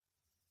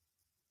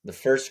 The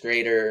first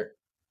grader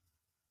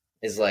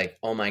is like,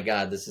 oh my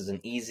God, this is an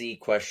easy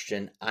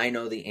question. I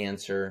know the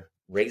answer.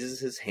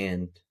 Raises his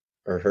hand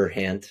or her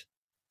hand.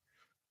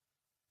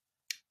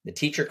 The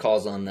teacher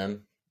calls on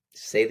them,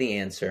 say the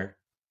answer,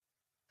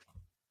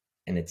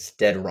 and it's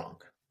dead wrong.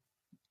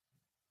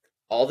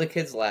 All the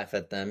kids laugh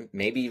at them.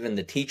 Maybe even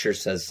the teacher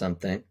says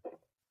something.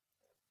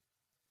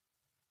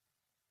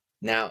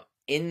 Now,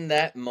 in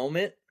that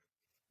moment,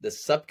 the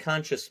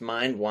subconscious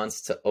mind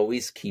wants to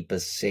always keep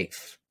us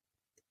safe.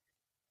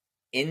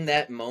 In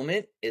that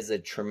moment is a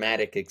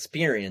traumatic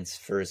experience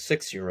for a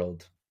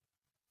 6-year-old.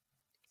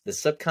 The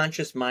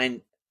subconscious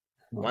mind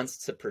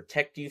wants to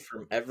protect you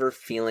from ever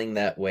feeling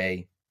that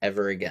way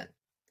ever again.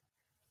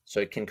 So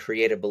it can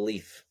create a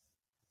belief.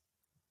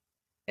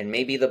 And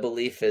maybe the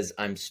belief is,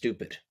 I'm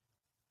stupid.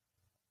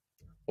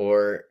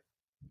 Or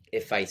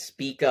if I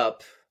speak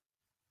up,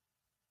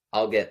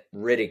 I'll get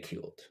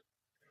ridiculed.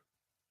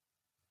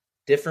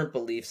 Different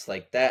beliefs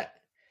like that.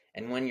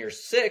 And when you're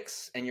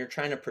 6 and you're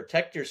trying to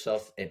protect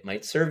yourself, it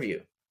might serve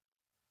you.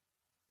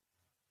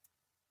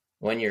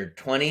 When you're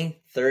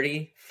 20,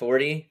 30,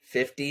 40,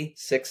 50,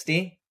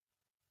 60,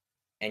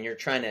 and you're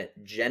trying to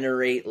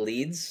generate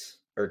leads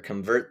or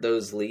convert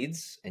those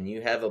leads, and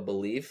you have a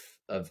belief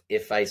of,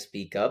 if I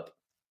speak up,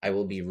 I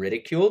will be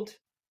ridiculed,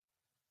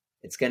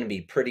 it's going to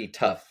be pretty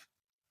tough.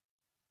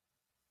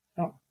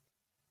 Oh.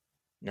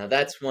 Now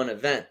that's one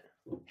event.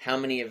 How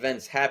many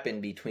events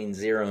happen between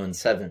 0 and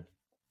 7?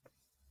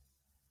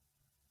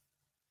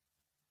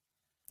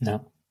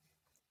 No.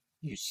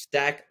 You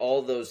stack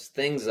all those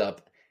things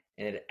up,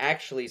 and it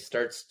actually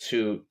starts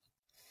to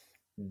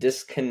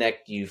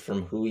disconnect you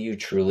from who you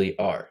truly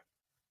are.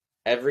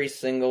 Every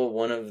single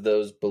one of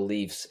those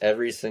beliefs,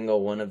 every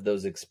single one of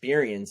those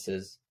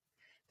experiences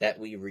that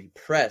we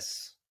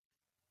repress,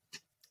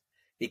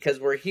 because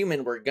we're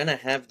human, we're going to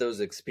have those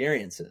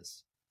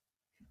experiences.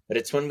 But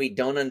it's when we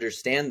don't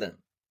understand them,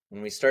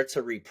 when we start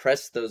to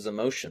repress those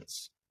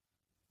emotions,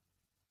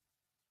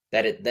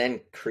 that it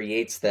then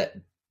creates that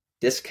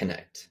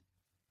disconnect.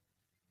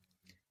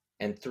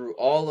 And through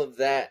all of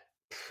that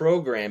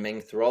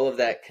programming, through all of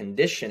that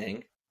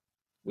conditioning,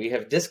 we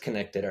have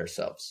disconnected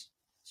ourselves.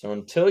 So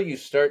until you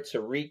start to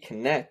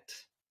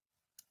reconnect,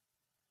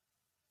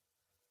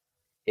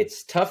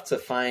 it's tough to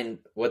find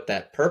what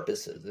that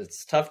purpose is.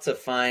 It's tough to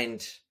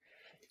find,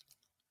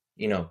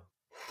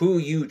 who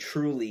you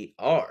truly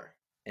are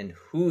and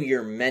who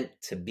you're meant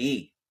to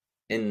be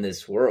in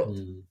this world.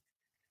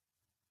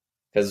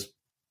 Because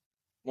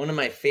one of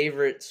my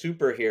favorite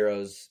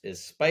superheroes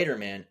is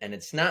Spider-Man, and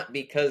it's not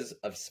because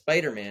of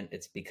Spider-Man,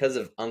 it's because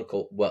of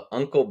what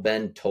Uncle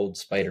Ben told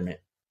Spider-Man.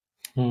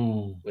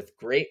 With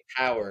great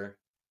power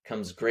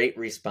comes great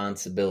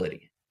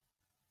responsibility.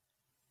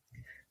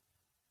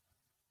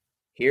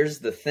 Here's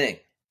the thing.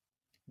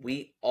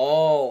 We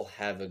all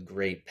have a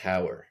great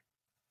power.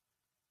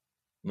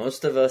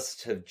 Most of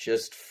us have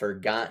just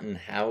forgotten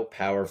how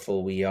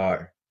powerful we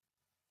are.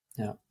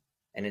 Yeah.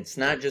 And it's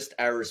not just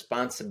our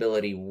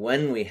responsibility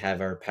when we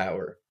have our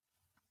power.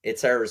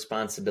 It's our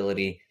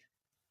responsibility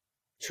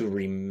to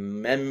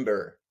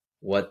remember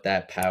what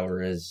that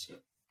power is.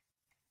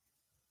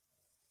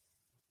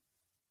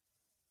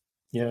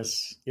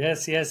 Yes.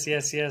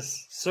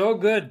 So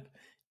good.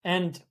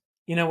 And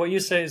what you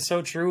say is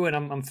so true, and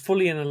I'm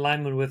fully in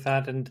alignment with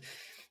that. And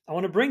I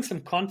want to bring some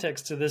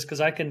context to this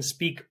because I can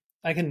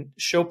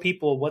show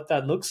people what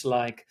that looks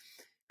like.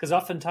 Because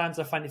oftentimes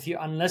I find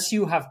unless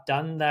you have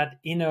done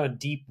that inner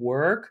deep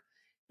work,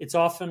 it's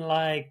often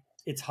like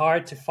it's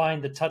hard to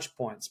find the touch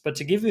points. But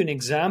to give you an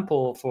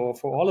example for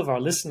all of our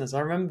listeners,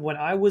 I remember when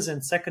I was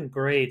in second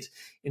grade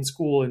in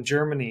school in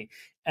Germany,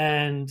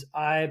 and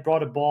I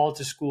brought a ball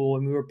to school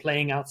and we were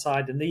playing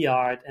outside in the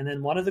yard. And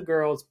then one of the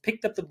girls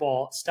picked up the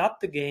ball,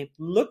 stopped the game,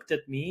 looked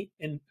at me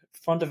in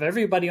front of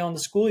everybody on the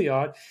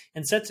schoolyard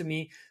and said to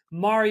me,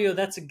 "Mario,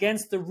 that's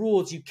against the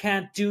rules. You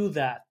can't do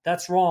that.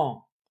 That's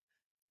wrong."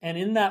 And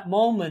in that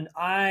moment,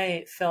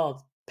 I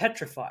felt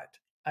petrified.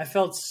 I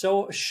felt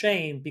so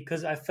ashamed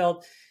because I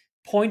felt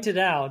pointed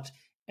out.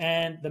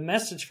 And the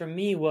message from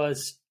me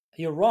was,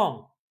 "You're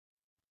wrong."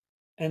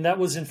 And that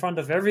was in front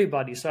of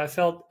everybody. So I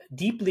felt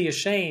deeply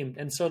ashamed.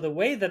 And so the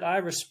way that I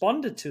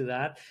responded to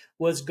that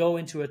was go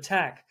into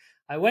attack.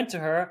 I went to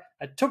her,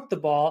 I took the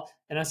ball,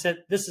 and I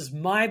said, "This is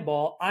my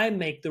ball. I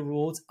make the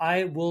rules.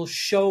 I will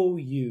show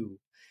you."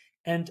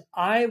 And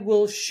 "I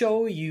will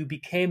show you"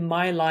 became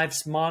my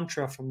life's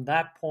mantra from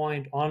that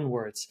point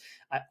onwards.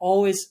 I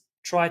always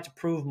tried to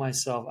prove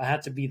myself. I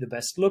had to be the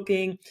best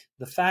looking,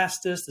 the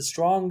fastest, the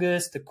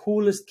strongest, the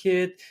coolest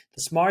kid,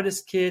 the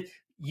smartest kid,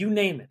 you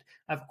name it.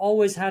 I've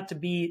always had to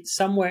be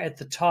somewhere at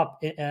the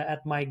top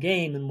at my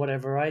game in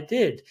whatever I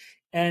did.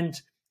 And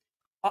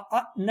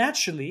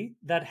naturally,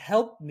 that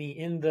helped me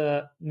in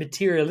the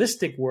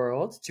materialistic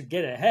world to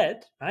get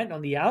ahead, right?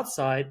 On the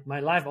outside, my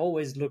life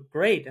always looked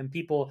great. And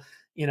people,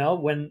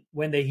 when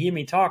they hear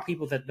me talk,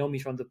 people that know me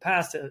from the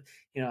past,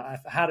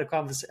 I've had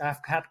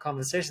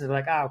conversations. They're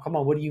like, "Oh, come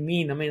on, what do you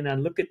mean? I mean,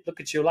 look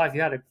at your life.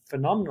 You had a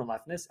phenomenal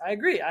life." And I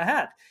agree, I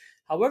had.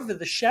 However,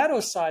 the shadow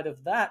side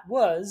of that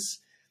was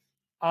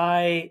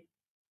I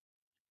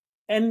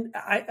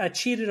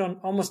cheated on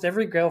almost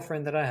every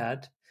girlfriend that I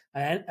had.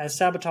 I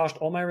sabotaged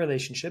all my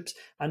relationships.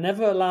 I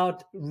never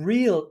allowed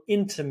real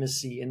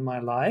intimacy in my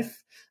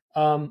life.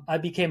 I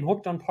became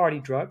hooked on party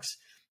drugs.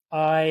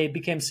 I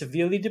became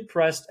severely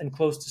depressed and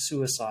close to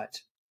suicide.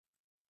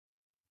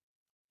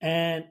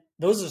 And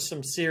those are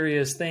some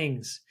serious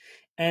things.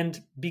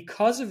 And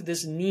because of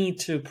this need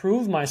to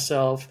prove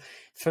myself,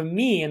 for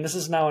me, and this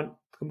is now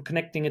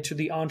connecting it to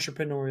the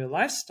entrepreneurial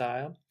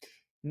lifestyle,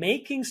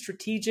 making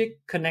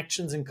strategic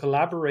connections and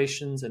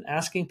collaborations and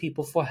asking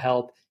people for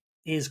help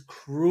is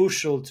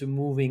crucial to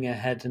moving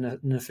ahead in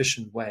an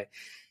efficient way.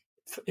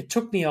 It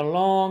took me a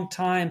long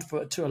time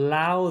to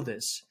allow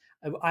this.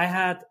 I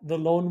had the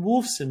lone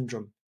wolf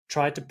syndrome,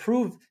 tried to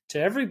prove to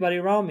everybody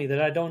around me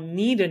that I don't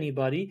need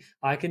anybody,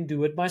 I can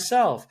do it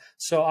myself.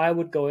 So I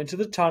would go into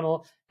the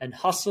tunnel and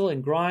hustle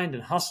and grind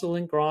and hustle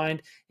and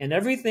grind. And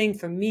everything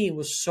for me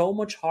was so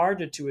much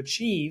harder to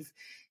achieve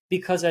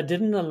because I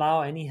didn't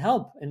allow any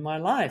help in my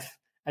life.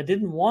 I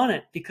didn't want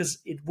it because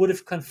it would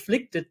have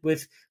conflicted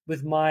with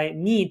my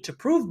need to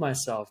prove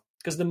myself.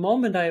 Because the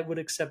moment I would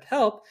accept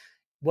help,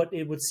 what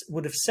it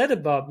would have said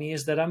about me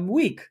is that I'm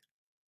weak.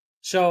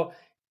 So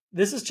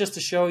this is just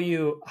to show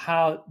you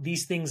how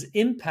these things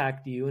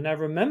impact you. And I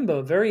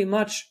remember very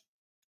much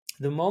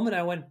the moment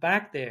I went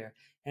back there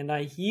and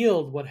I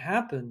healed what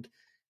happened,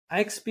 I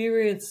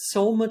experienced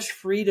so much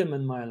freedom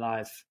in my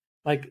life.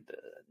 Like,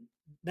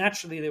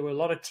 naturally, there were a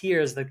lot of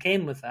tears that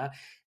came with that.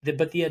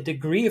 But the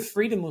degree of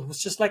freedom was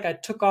just like I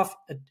took off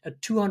a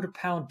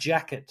 200-pound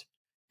jacket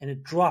and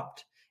it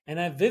dropped. And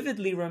I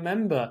vividly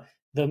remember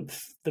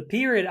the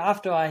period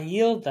after I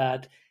healed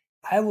that,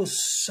 I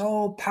was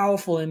so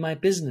powerful in my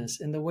business,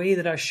 in the way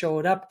that I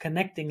showed up,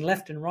 connecting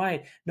left and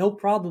right, no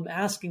problem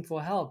asking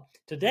for help.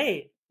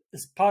 Today,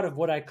 as part of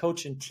what I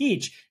coach and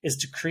teach is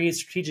to create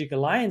strategic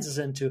alliances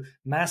and to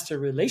master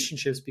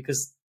relationships,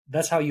 because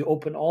that's how you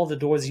open all the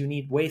doors you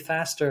need way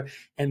faster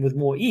and with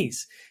more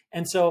ease.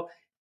 And so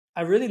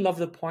I really love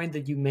the point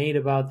that you made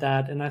about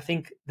that. And I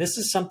think this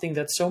is something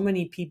that so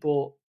many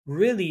people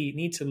really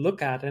need to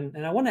look at.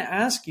 And I want to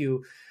ask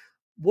you,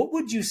 what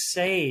would you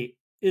say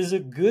is a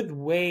good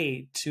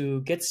way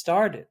to get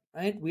started,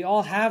 right? We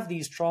all have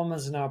these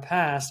traumas in our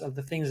past of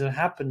the things that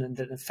happen and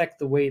that affect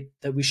the way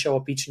that we show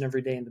up each and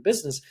every day in the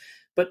business.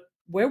 But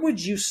where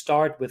would you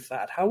start with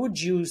that? How would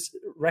you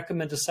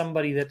recommend to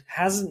somebody that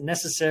hasn't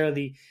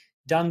necessarily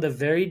done the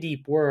very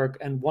deep work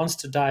and wants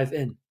to dive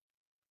in?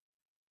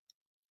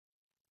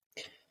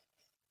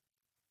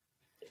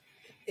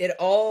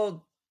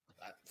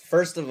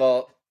 First of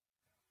all,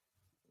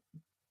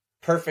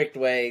 perfect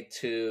way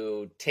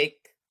to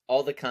take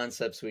all the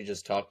concepts we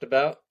just talked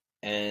about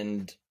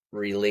and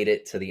relate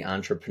it to the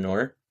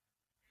entrepreneur.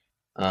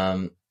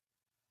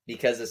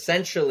 Because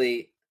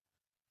essentially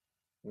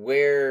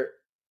where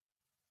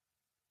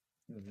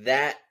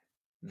that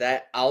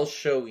I'll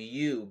show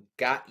you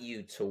got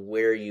you to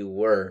where you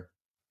were,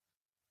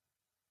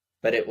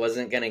 but it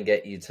wasn't going to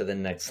get you to the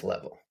next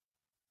level.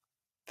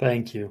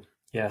 Thank you.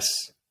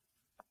 Yes.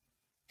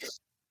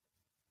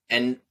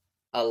 And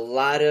a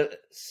lot of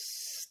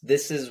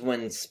this is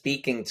when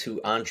speaking to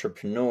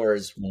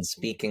entrepreneurs, when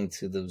speaking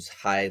to those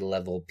high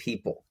level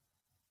people.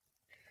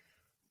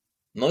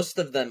 Most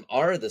of them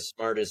are the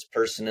smartest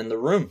person in the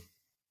room.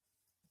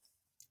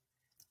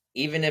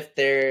 Even if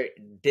they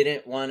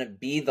didn't want to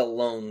be the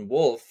lone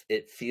wolf,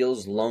 it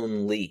feels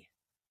lonely.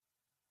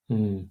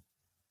 Yeah.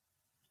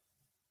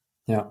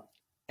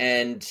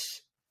 And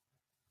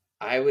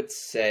I would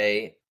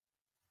say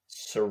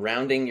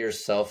surrounding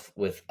yourself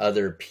with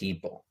other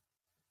people.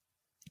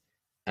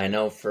 I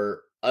know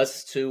for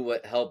us too,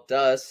 what helped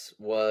us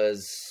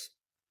was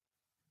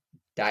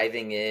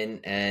diving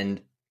in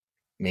and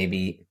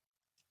maybe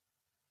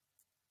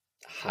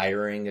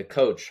hiring a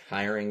coach,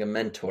 hiring a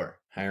mentor,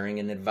 hiring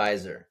an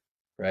advisor,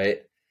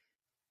 right?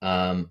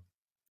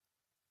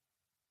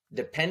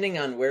 Depending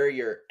on where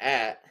you're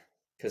at,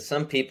 because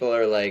some people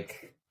are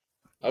like,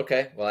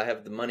 okay, well, I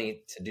have the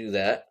money to do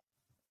that.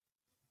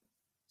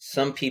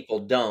 Some people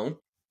don't,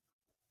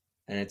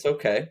 and it's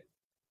okay.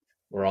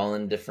 We're all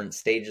in different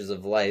stages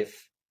of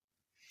life.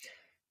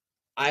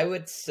 I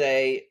would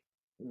say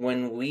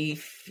when we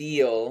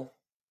feel,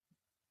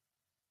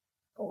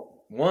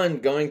 one,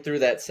 going through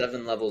that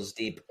 7 levels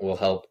deep will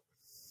help.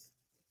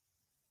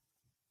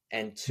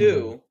 And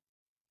two,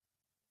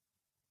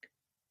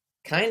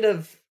 kind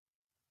of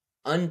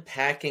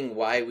unpacking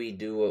why we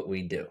do what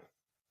we do.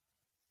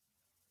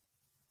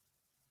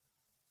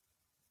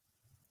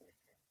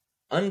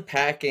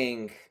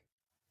 Unpacking,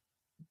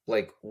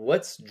 like,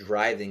 what's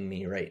driving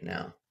me right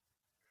now?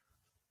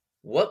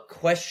 What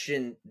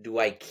question do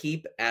I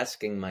keep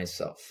asking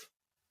myself?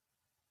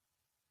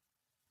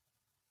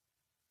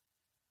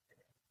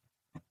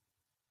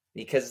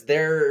 Because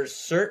there are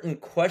certain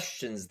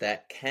questions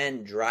that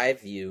can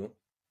drive you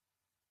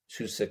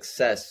to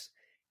success,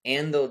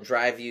 and they'll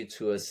drive you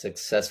to a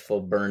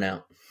successful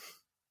burnout.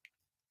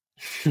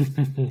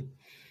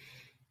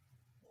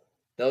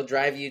 They'll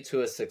drive you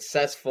to a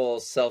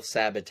successful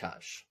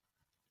self-sabotage.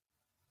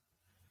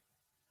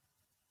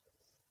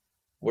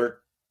 We're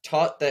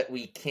taught that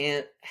we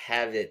can't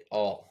have it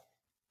all,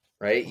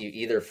 right? You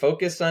either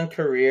focus on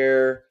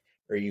career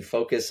or you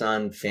focus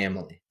on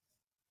family.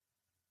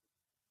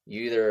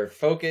 You either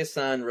focus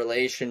on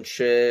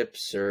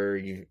relationships or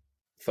you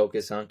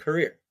focus on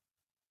career,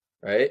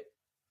 right?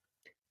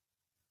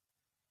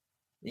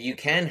 You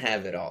can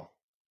have it all.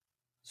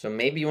 So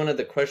maybe one of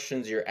the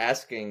questions you're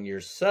asking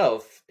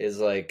yourself is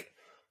like,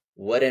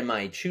 what am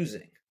I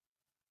choosing?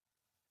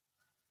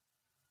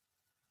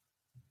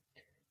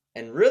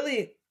 And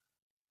really,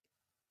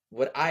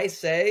 what I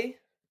say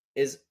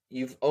is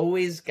you've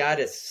always got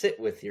to sit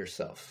with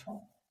yourself.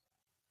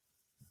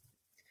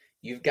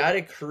 You've got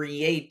to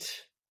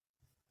create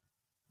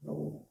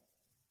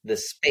the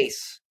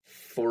space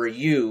for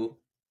you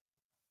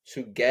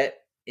to get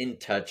in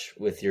touch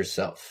with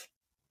yourself.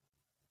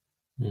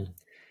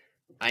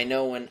 I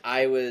know when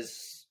I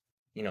was,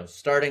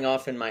 starting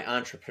off in my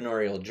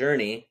entrepreneurial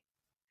journey,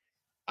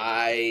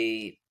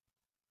 I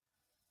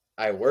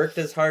worked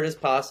as hard as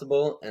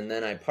possible, and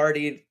then I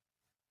partied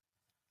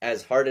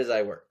as hard as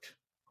I worked.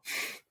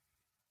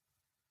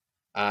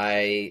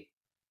 I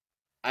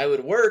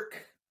would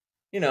work,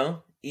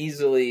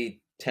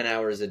 easily 10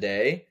 hours a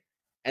day,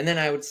 and then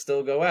I would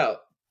still go out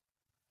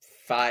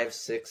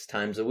 5-6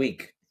 times a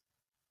week.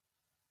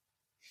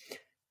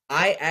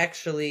 I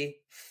actually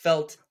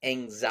felt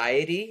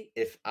anxiety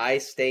if I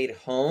stayed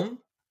home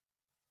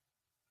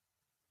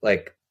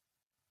like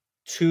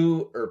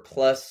 2 or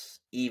plus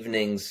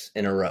evenings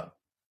in a row.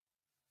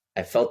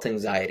 I felt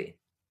anxiety.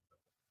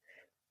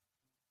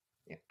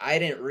 I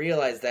didn't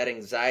realize that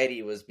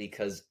anxiety was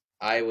because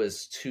I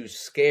was too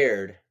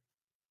scared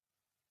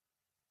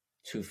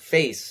to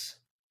face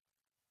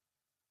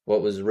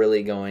what was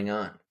really going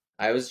on.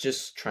 I was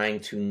just trying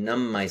to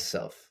numb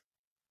myself.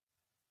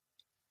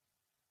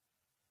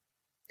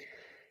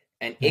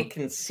 And it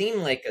can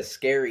seem like a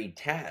scary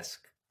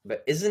task,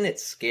 but isn't it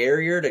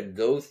scarier to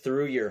go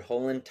through your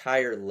whole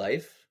entire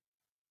life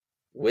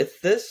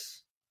with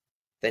this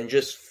than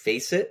just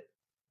face it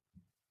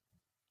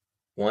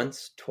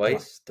once,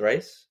 twice,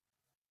 thrice,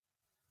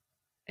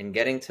 and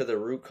getting to the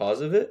root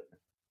cause of it.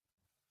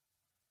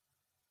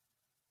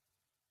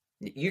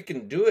 You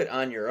can do it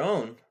on your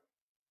own.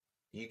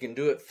 You can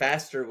do it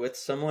faster with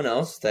someone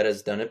else that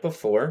has done it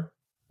before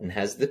and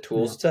has the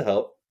tools to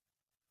help.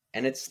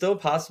 And it's still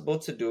possible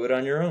to do it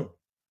on your own.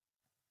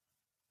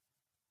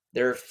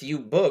 There are a few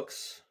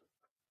books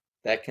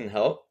that can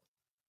help.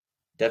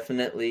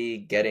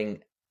 Definitely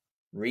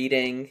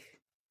reading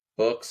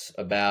books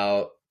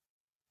about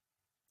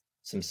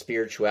some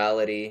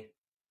spirituality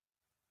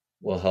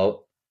will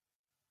help.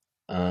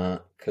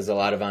 Because a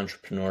lot of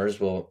entrepreneurs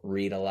will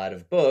read a lot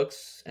of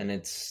books, and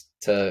it's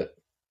to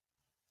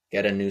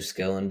get a new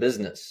skill in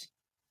business,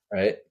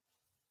 right?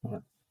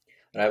 But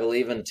I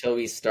believe until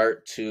we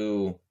start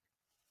to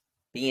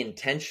be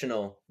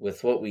intentional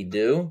with what we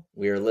do,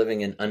 we are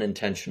living an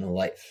unintentional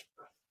life.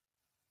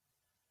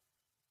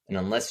 And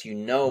unless you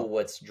know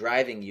what's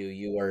driving you,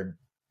 you are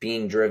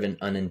being driven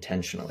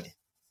unintentionally.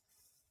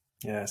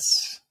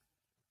 Yes.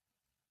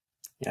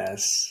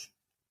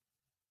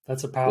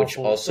 That's a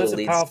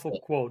powerful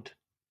quote.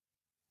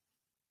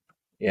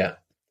 Yeah.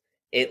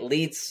 It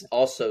leads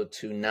also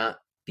to not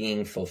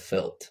being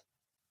fulfilled,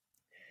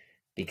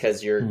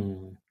 because you're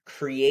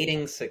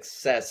creating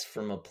success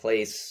from a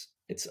place,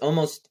 it's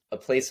almost a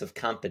place of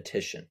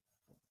competition.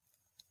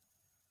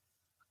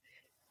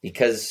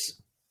 Because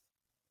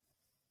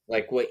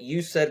like what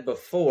you said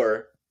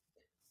before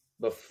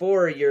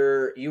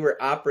you were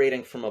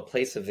operating from a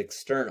place of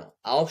external.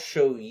 I'll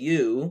show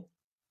you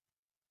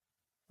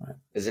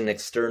as an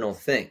external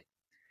thing.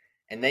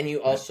 And then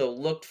you also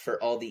looked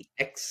for all the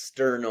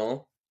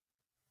external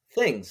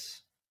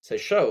things to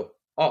show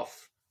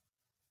off.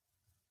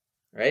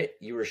 Right?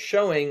 You were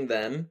showing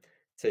them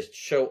to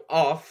show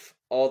off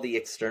all the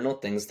external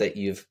things that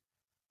you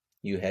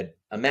had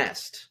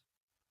amassed.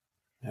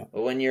 Yeah.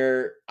 But when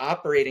you're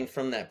operating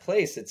from that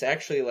place, it's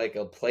actually like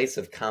a place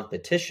of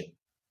competition.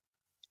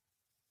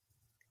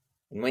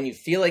 And when you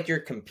feel like you're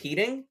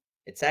competing,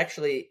 it's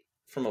actually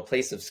from a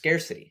place of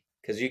scarcity,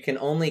 because you can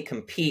only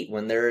compete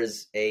when there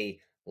is a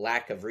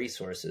lack of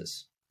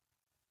resources.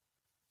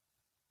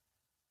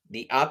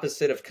 The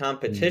opposite of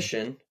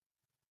competition,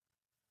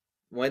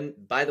 when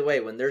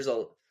there's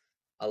a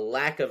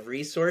lack of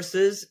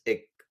resources,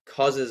 it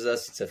causes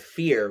us to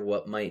fear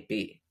what might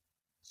be.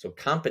 So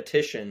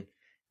competition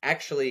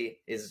actually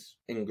is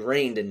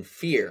ingrained in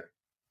fear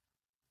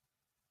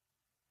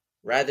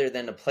rather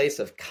than a place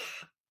of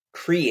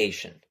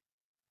creation.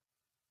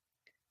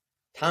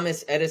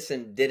 Thomas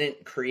Edison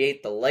didn't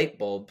create the light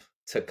bulb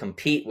to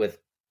compete with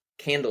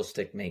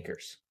candlestick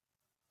makers.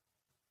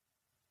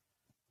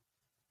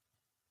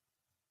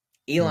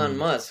 Elon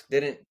Musk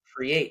didn't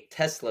create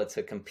Tesla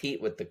to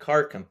compete with the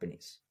car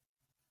companies.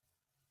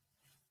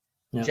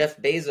 Yeah. Jeff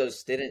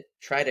Bezos didn't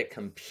try to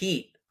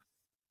compete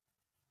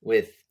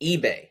with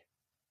eBay.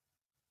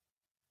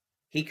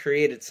 He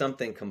created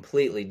something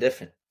completely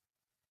different.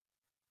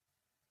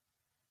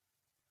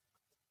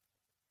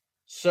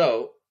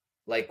 So,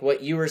 like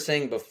what you were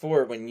saying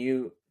before, when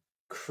you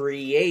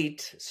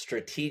create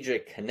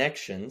strategic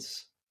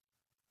connections,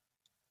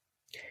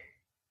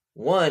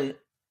 one,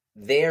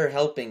 they're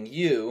helping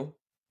you,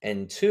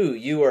 and two,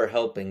 you are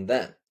helping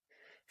them.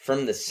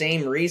 From the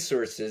same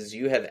resources,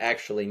 you have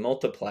actually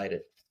multiplied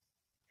it.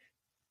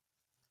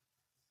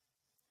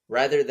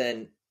 Rather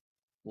than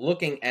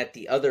looking at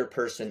the other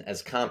person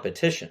as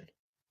competition.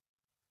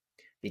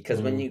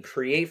 Because when you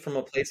create from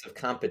a place of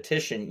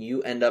competition,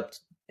 you end up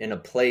in a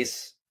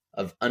place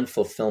of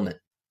unfulfillment.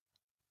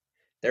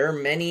 There are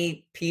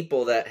many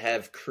people that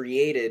have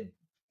created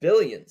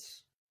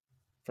billions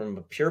from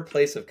a pure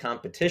place of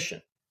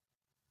competition.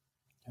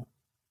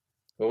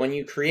 But when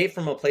you create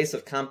from a place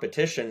of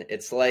competition,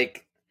 it's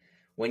like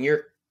when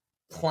you're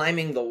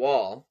climbing the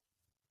wall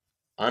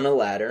on a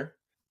ladder,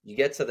 you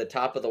get to the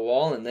top of the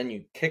wall and then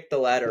you kick the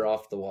ladder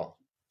off the wall.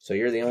 So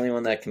you're the only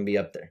one that can be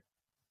up there.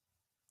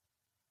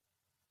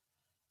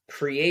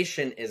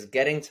 Creation is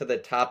getting to the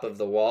top of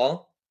the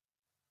wall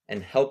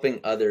and helping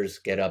others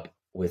get up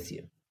with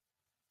you.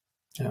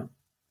 Yeah.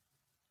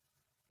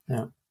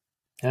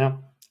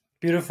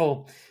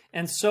 Beautiful.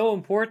 And so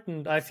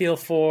important, I feel,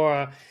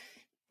 for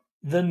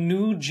the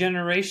new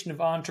generation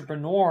of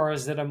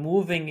entrepreneurs that are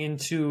moving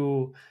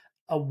into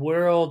a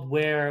world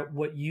where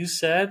what you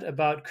said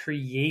about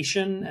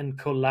creation and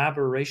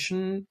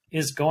collaboration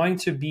is going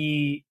to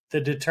be the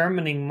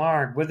determining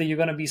mark, whether you're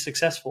going to be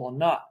successful or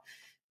not.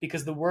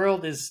 Because the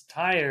world is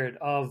tired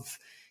of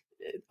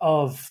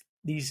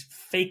these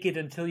fake it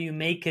until you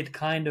make it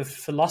kind of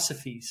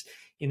philosophies.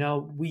 You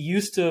know, we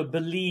used to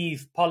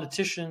believe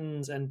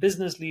politicians and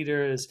business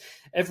leaders,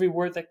 every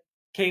word that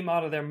came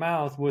out of their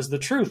mouth was the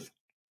truth.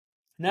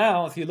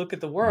 Now, if you look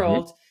at the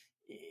world,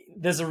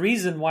 there's a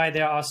reason why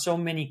there are so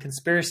many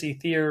conspiracy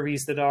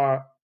theories that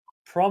are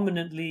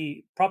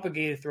prominently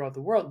propagated throughout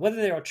the world. Whether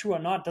they are true or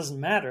not doesn't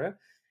matter.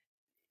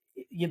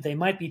 They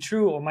might be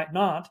true or might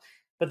not.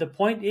 But the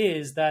point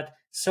is that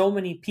so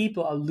many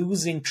people are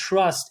losing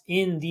trust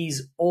in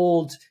these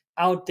old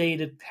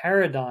outdated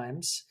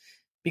paradigms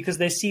because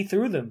they see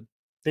through them.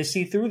 They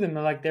see through them.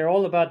 They're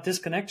all about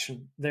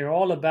disconnection. They're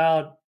all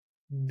about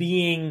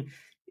being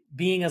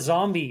a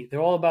zombie.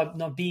 They're all about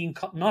not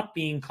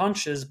being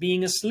conscious,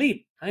 being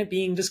asleep, right?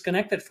 Being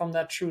disconnected from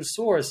that true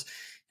source.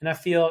 And I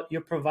feel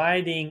you're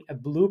providing a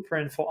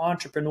blueprint for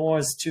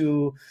entrepreneurs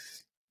to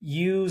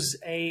use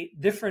a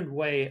different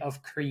way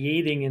of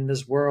creating in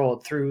this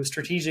world through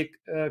strategic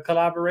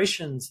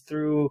collaborations,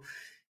 through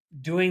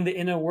doing the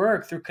inner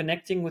work, through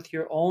connecting with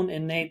your own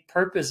innate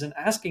purpose and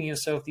asking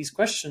yourself these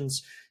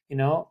questions,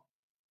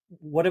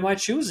 what am I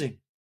choosing?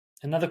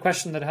 Another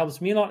question that helps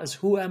me a lot is,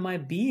 who am I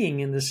being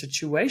in this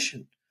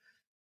situation?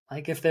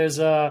 Like if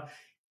I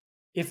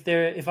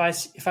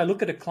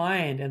look at a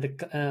client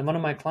and one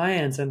of my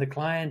clients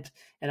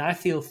and I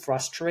feel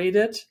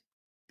frustrated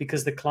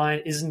because the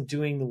client isn't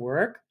doing the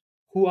work,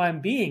 who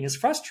I'm being is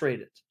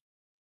frustrated.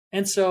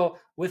 And so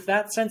with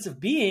that sense of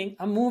being,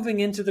 I'm moving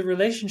into the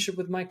relationship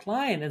with my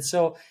client. And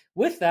so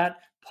with that,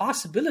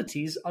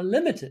 possibilities are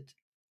limited.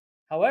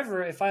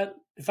 However, if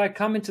I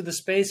come into the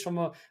space from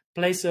a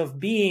place of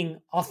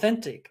being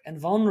authentic and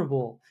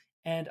vulnerable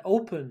and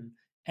open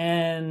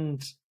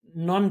and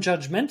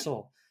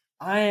non-judgmental,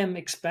 I am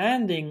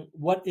expanding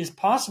what is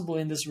possible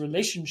in this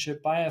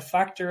relationship by a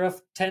factor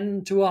of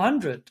 10 to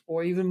 100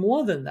 or even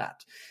more than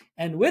that.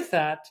 And with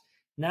that,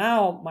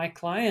 now my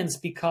clients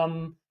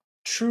become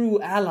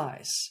true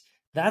allies.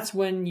 That's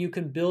when you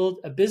can build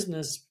a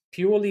business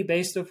purely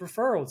based on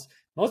referrals.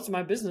 Most of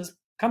my business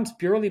comes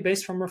purely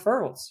based from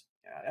referrals.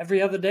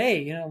 Every other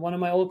day, one of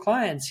my old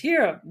clients,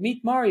 here,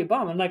 meet Mario,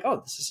 bam. I'm like,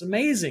 oh, this is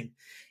amazing.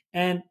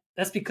 And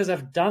that's because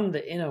I've done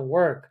the inner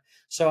work.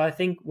 So I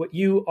think what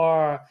you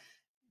are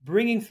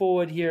bringing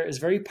forward here is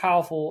very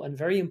powerful and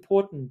very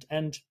important.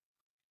 And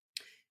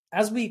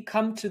as we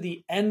come to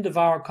the end of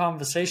our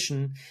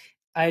conversation,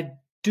 I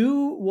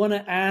do want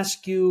to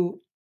ask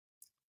you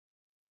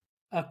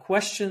a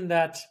question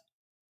that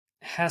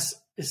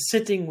is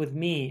sitting with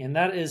me, and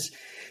that is,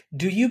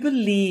 do you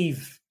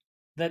believe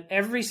that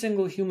every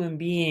single human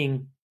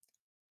being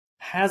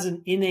has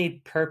an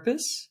innate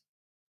purpose?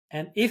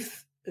 And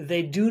if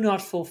they do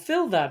not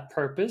fulfill that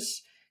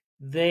purpose,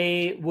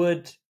 they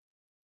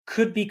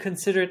could be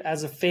considered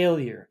as a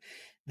failure.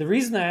 The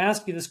reason I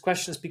ask you this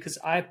question is because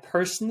I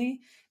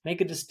personally make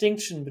a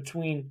distinction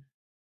between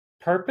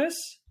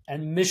purpose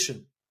and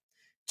mission.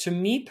 To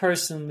me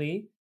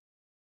personally,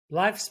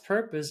 life's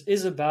purpose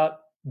is about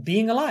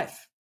being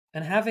alive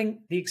and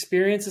having the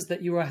experiences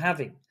that you are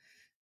having.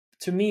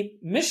 To me,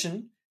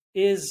 mission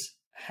is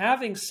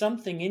having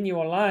something in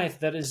your life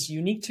that is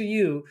unique to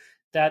you,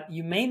 that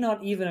you may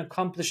not even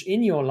accomplish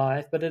in your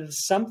life, but it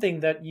is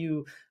something that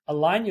you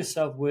align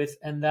yourself with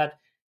and that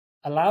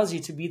allows you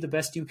to be the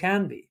best you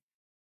can be.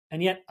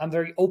 And yet I'm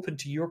very open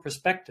to your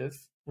perspective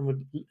and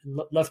would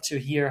love to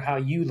hear how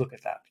you look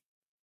at that.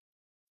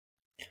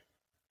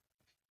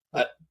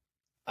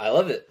 I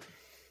love it.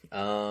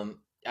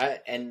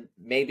 And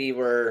maybe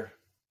we're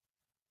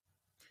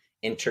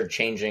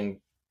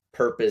interchanging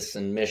purpose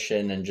and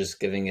mission and just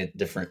giving it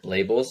different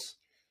labels.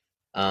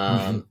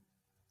 I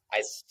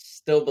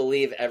still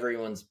believe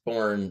everyone's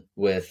born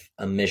with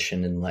a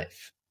mission in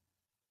life.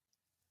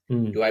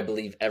 Do I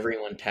believe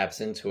everyone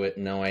taps into it?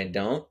 No, I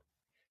don't.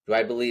 Do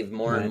I believe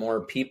more and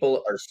more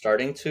people are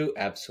starting to?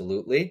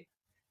 Absolutely.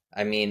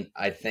 I mean,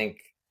 I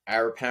think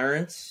our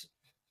parents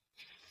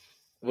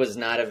was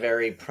not a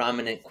very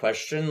prominent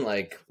question,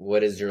 like,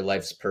 what is your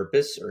life's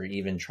purpose, or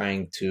even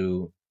trying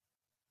to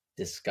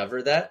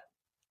discover that.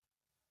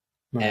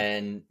 Right.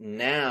 And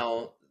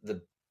now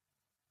the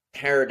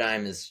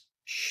paradigm is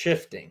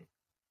shifting,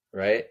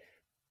 right?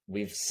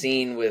 We've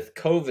seen with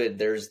COVID,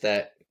 there was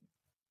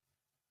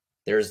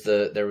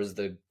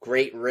the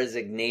great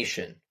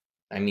resignation.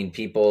 I mean,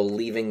 people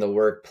leaving the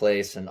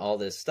workplace and all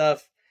this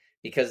stuff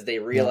because they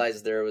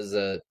realized there was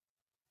a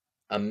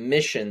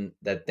mission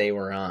that they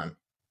were on.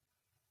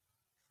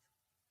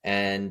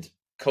 And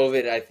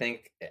COVID, I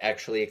think,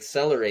 actually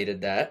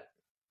accelerated that.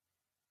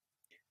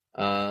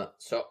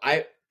 So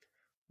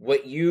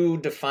what you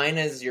define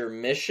as your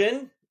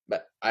mission,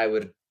 but I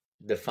would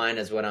define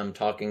as what I'm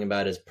talking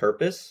about as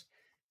purpose.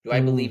 Do I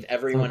believe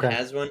everyone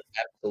has one?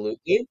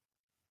 Absolutely.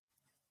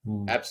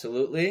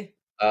 Absolutely.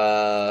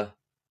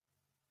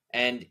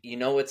 And you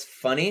know what's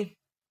funny?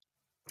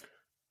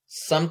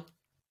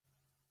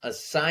 A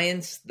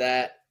science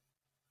that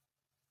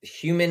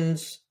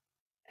humans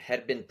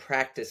had been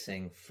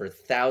practicing for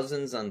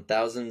thousands on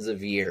thousands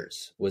of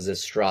years was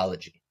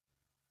astrology.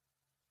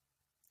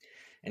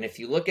 And if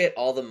you look at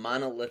all the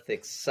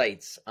monolithic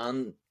sites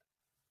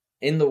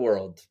in the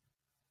world,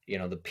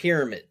 the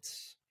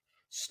pyramids,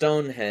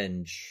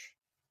 Stonehenge,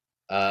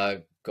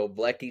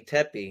 Göbekli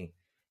Tepe,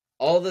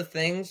 all the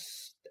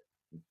things,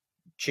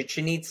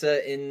 Chichen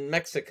Itza in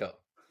Mexico,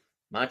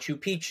 Machu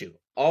Picchu,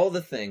 all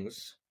the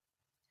things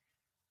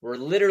were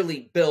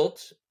literally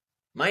built,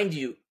 mind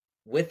you,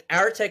 with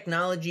our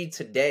technology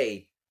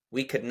today,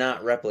 we could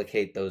not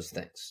replicate those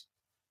things.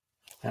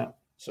 Yeah.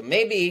 So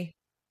maybe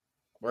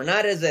we're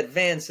not as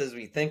advanced as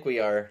we think we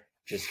are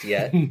just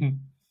yet.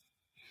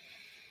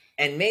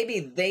 And maybe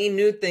they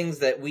knew things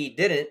that we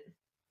didn't,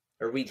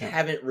 or we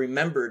haven't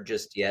remembered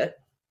just yet.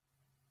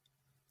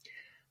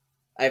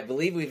 I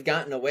believe we've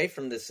gotten away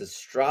from this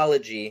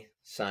astrology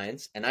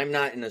science, and I'm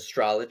not an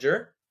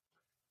astrologer.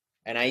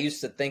 And I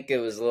used to think it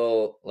was a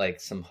little like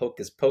some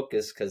hocus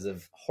pocus because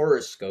of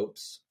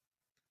horoscopes.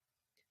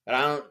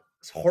 But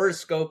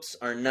horoscopes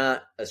are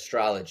not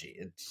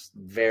astrology.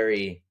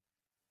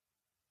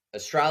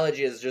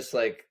 Astrology is just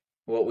like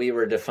what we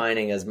were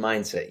defining as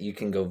mindset. You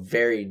can go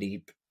very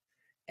deep.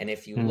 And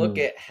if you look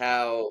at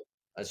how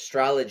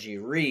astrology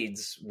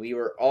reads, we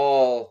were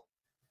all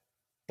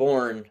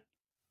born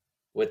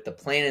with the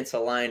planets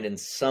aligned in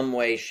some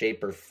way,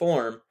 shape, or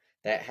form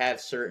that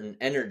have certain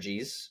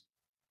energies.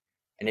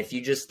 And if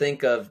you just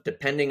think of,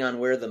 depending on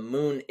where the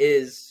moon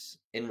is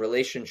in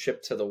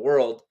relationship to the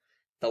world,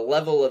 the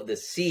level of the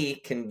sea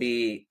can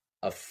be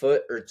a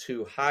foot or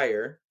two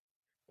higher,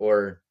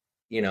 or,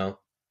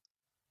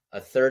 a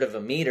third of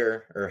a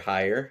meter or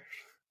higher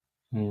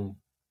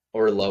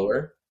or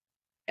lower.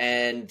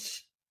 And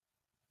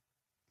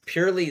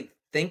purely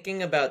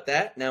thinking about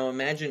that, now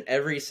imagine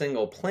every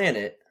single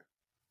planet,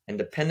 and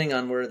depending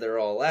on where they're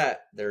all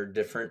at, there are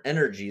different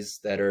energies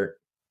that are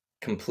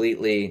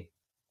completely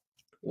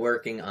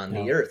working on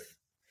the earth.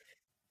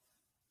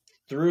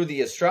 Through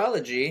the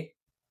astrology,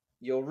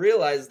 you'll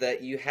realize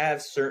that you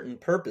have certain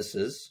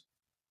purposes.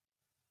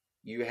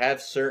 You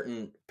have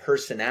certain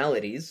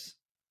personalities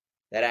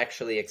that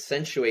actually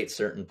accentuate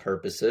certain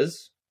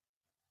purposes.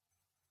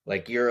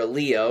 Like you're a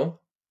Leo,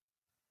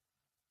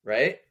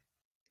 right?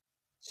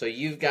 So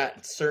you've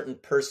got certain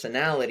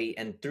personality,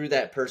 and through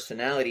that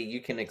personality,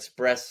 you can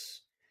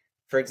express,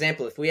 for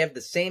example, if we have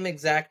the same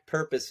exact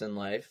purpose in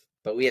life,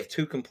 but we have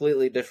two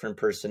completely different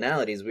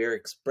personalities, we are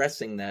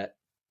expressing that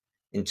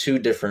in two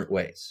different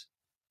ways.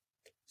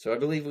 So I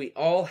believe we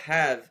all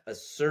have a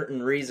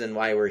certain reason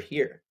why we're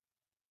here.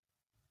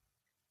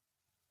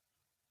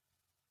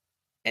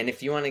 And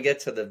if you want to get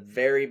to the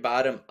very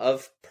bottom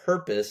of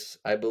purpose,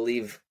 I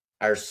believe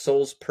our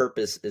soul's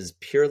purpose is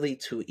purely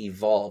to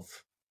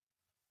evolve.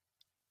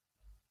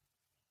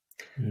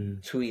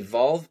 To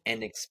evolve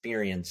and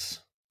experience.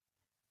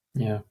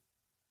 Yeah.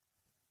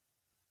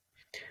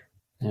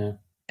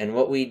 And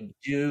what we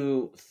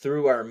do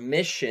through our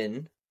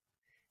mission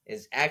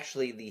is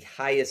actually the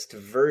highest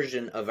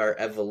version of our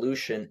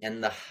evolution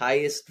and the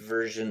highest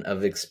version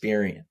of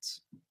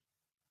experience.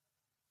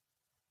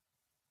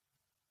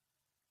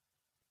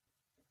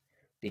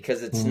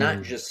 Because it's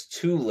not just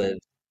to live,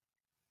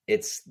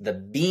 it's the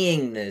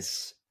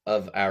beingness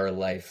of our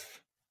life.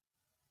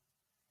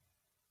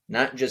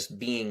 Not just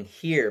being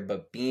here,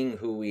 but being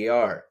who we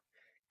are,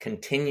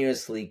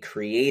 continuously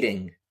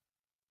creating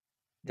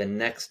the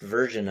next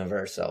version of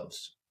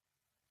ourselves.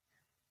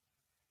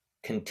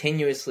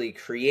 Continuously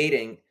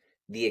creating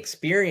the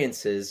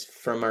experiences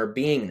from our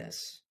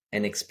beingness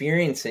and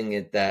experiencing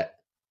it that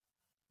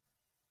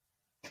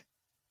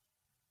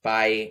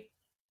by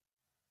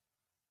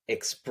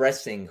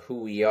expressing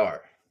who we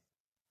are.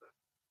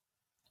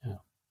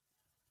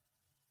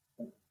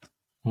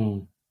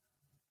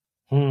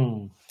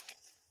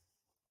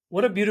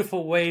 What a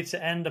beautiful way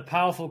to end a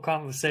powerful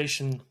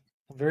conversation.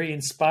 A very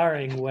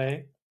inspiring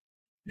way.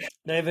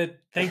 David,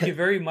 thank you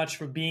very much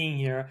for being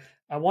here.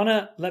 I want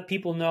to let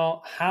people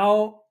know,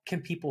 how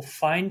can people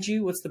find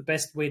you? What's the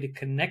best way to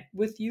connect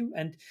with you?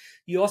 And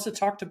you also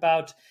talked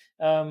about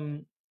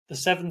the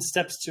 7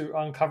 steps to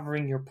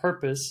uncovering your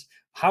purpose.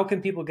 How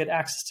can people get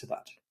access to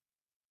that?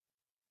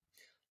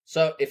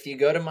 So if you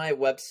go to my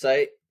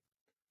website,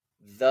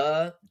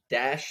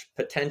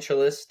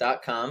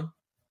 the-potentialist.com,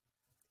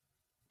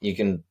 you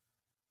can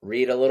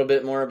read a little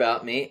bit more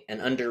about me. And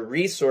under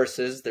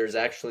resources, there's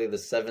actually the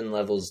 7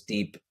 levels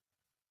deep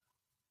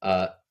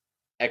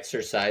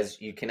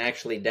exercise. You can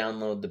actually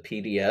download the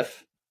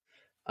PDF.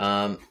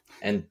 And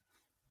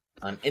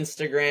on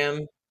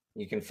Instagram,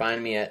 you can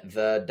find me at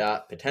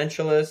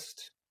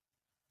the.potentialist.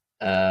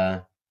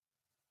 David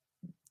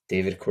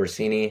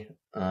Corsini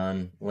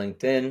on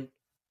LinkedIn,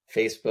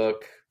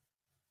 Facebook.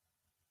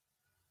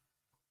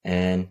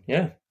 And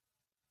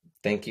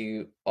thank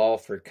you all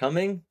for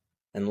coming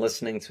and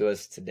listening to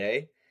us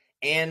today.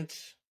 And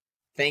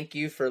thank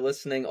you for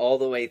listening all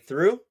the way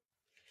through.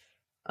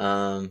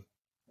 Because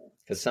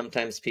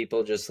sometimes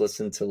people just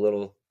listen to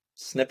little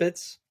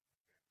snippets.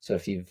 So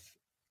if you've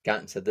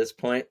gotten to this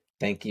point,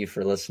 thank you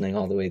for listening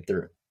all the way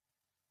through.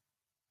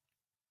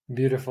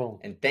 Beautiful.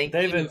 And thank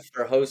David, you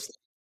for hosting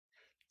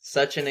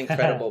such an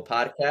incredible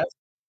podcast.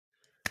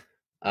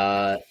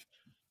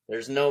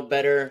 There's no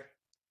better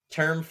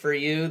term for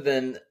you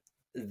than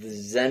the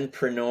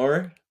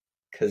Zenpreneur,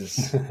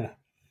 because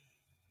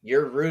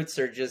your roots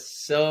are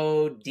just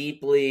so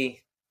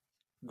deeply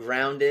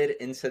grounded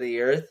into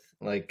the earth,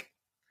 like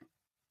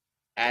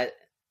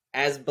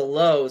as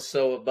below,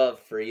 so above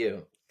for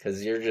you,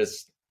 because you're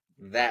just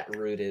that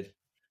rooted.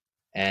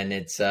 And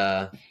it's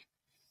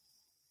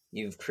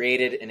you've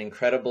created an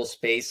incredible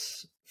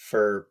space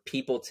for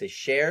people to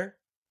share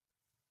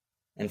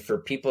and for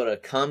people to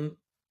come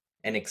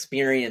and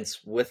experience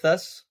with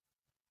us.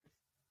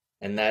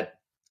 And that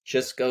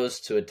just goes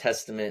to a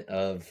testament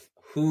of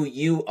who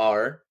you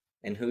are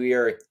and who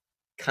you're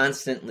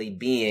constantly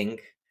being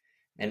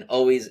and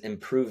always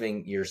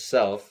improving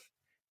yourself,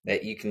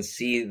 that you can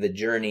see the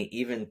journey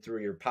even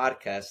through your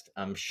podcast.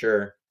 I'm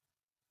sure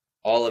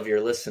all of your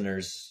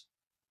listeners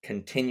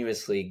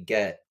continuously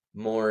get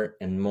more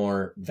and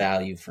more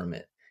value from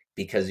it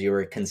because you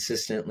are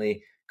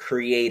consistently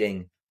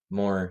creating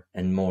more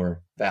and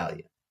more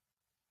value.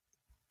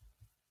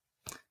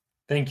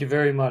 Thank you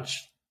very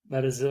much.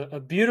 That is a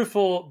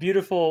beautiful,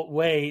 beautiful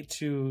way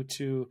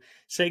to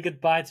say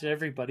goodbye to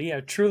everybody.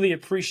 I truly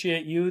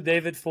appreciate you,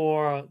 David,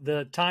 for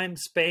the time,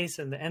 space,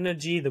 and the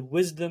energy, the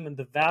wisdom, and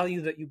the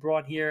value that you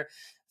brought here.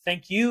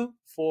 Thank you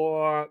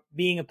for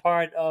being a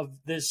part of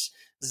this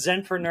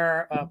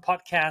Zenpreneur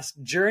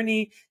podcast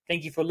journey.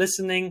 Thank you for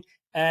listening.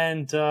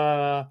 And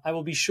I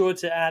will be sure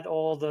to add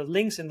all the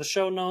links in the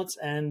show notes.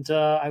 And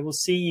I will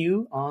see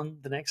you on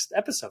the next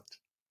episode.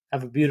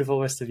 Have a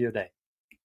beautiful rest of your day.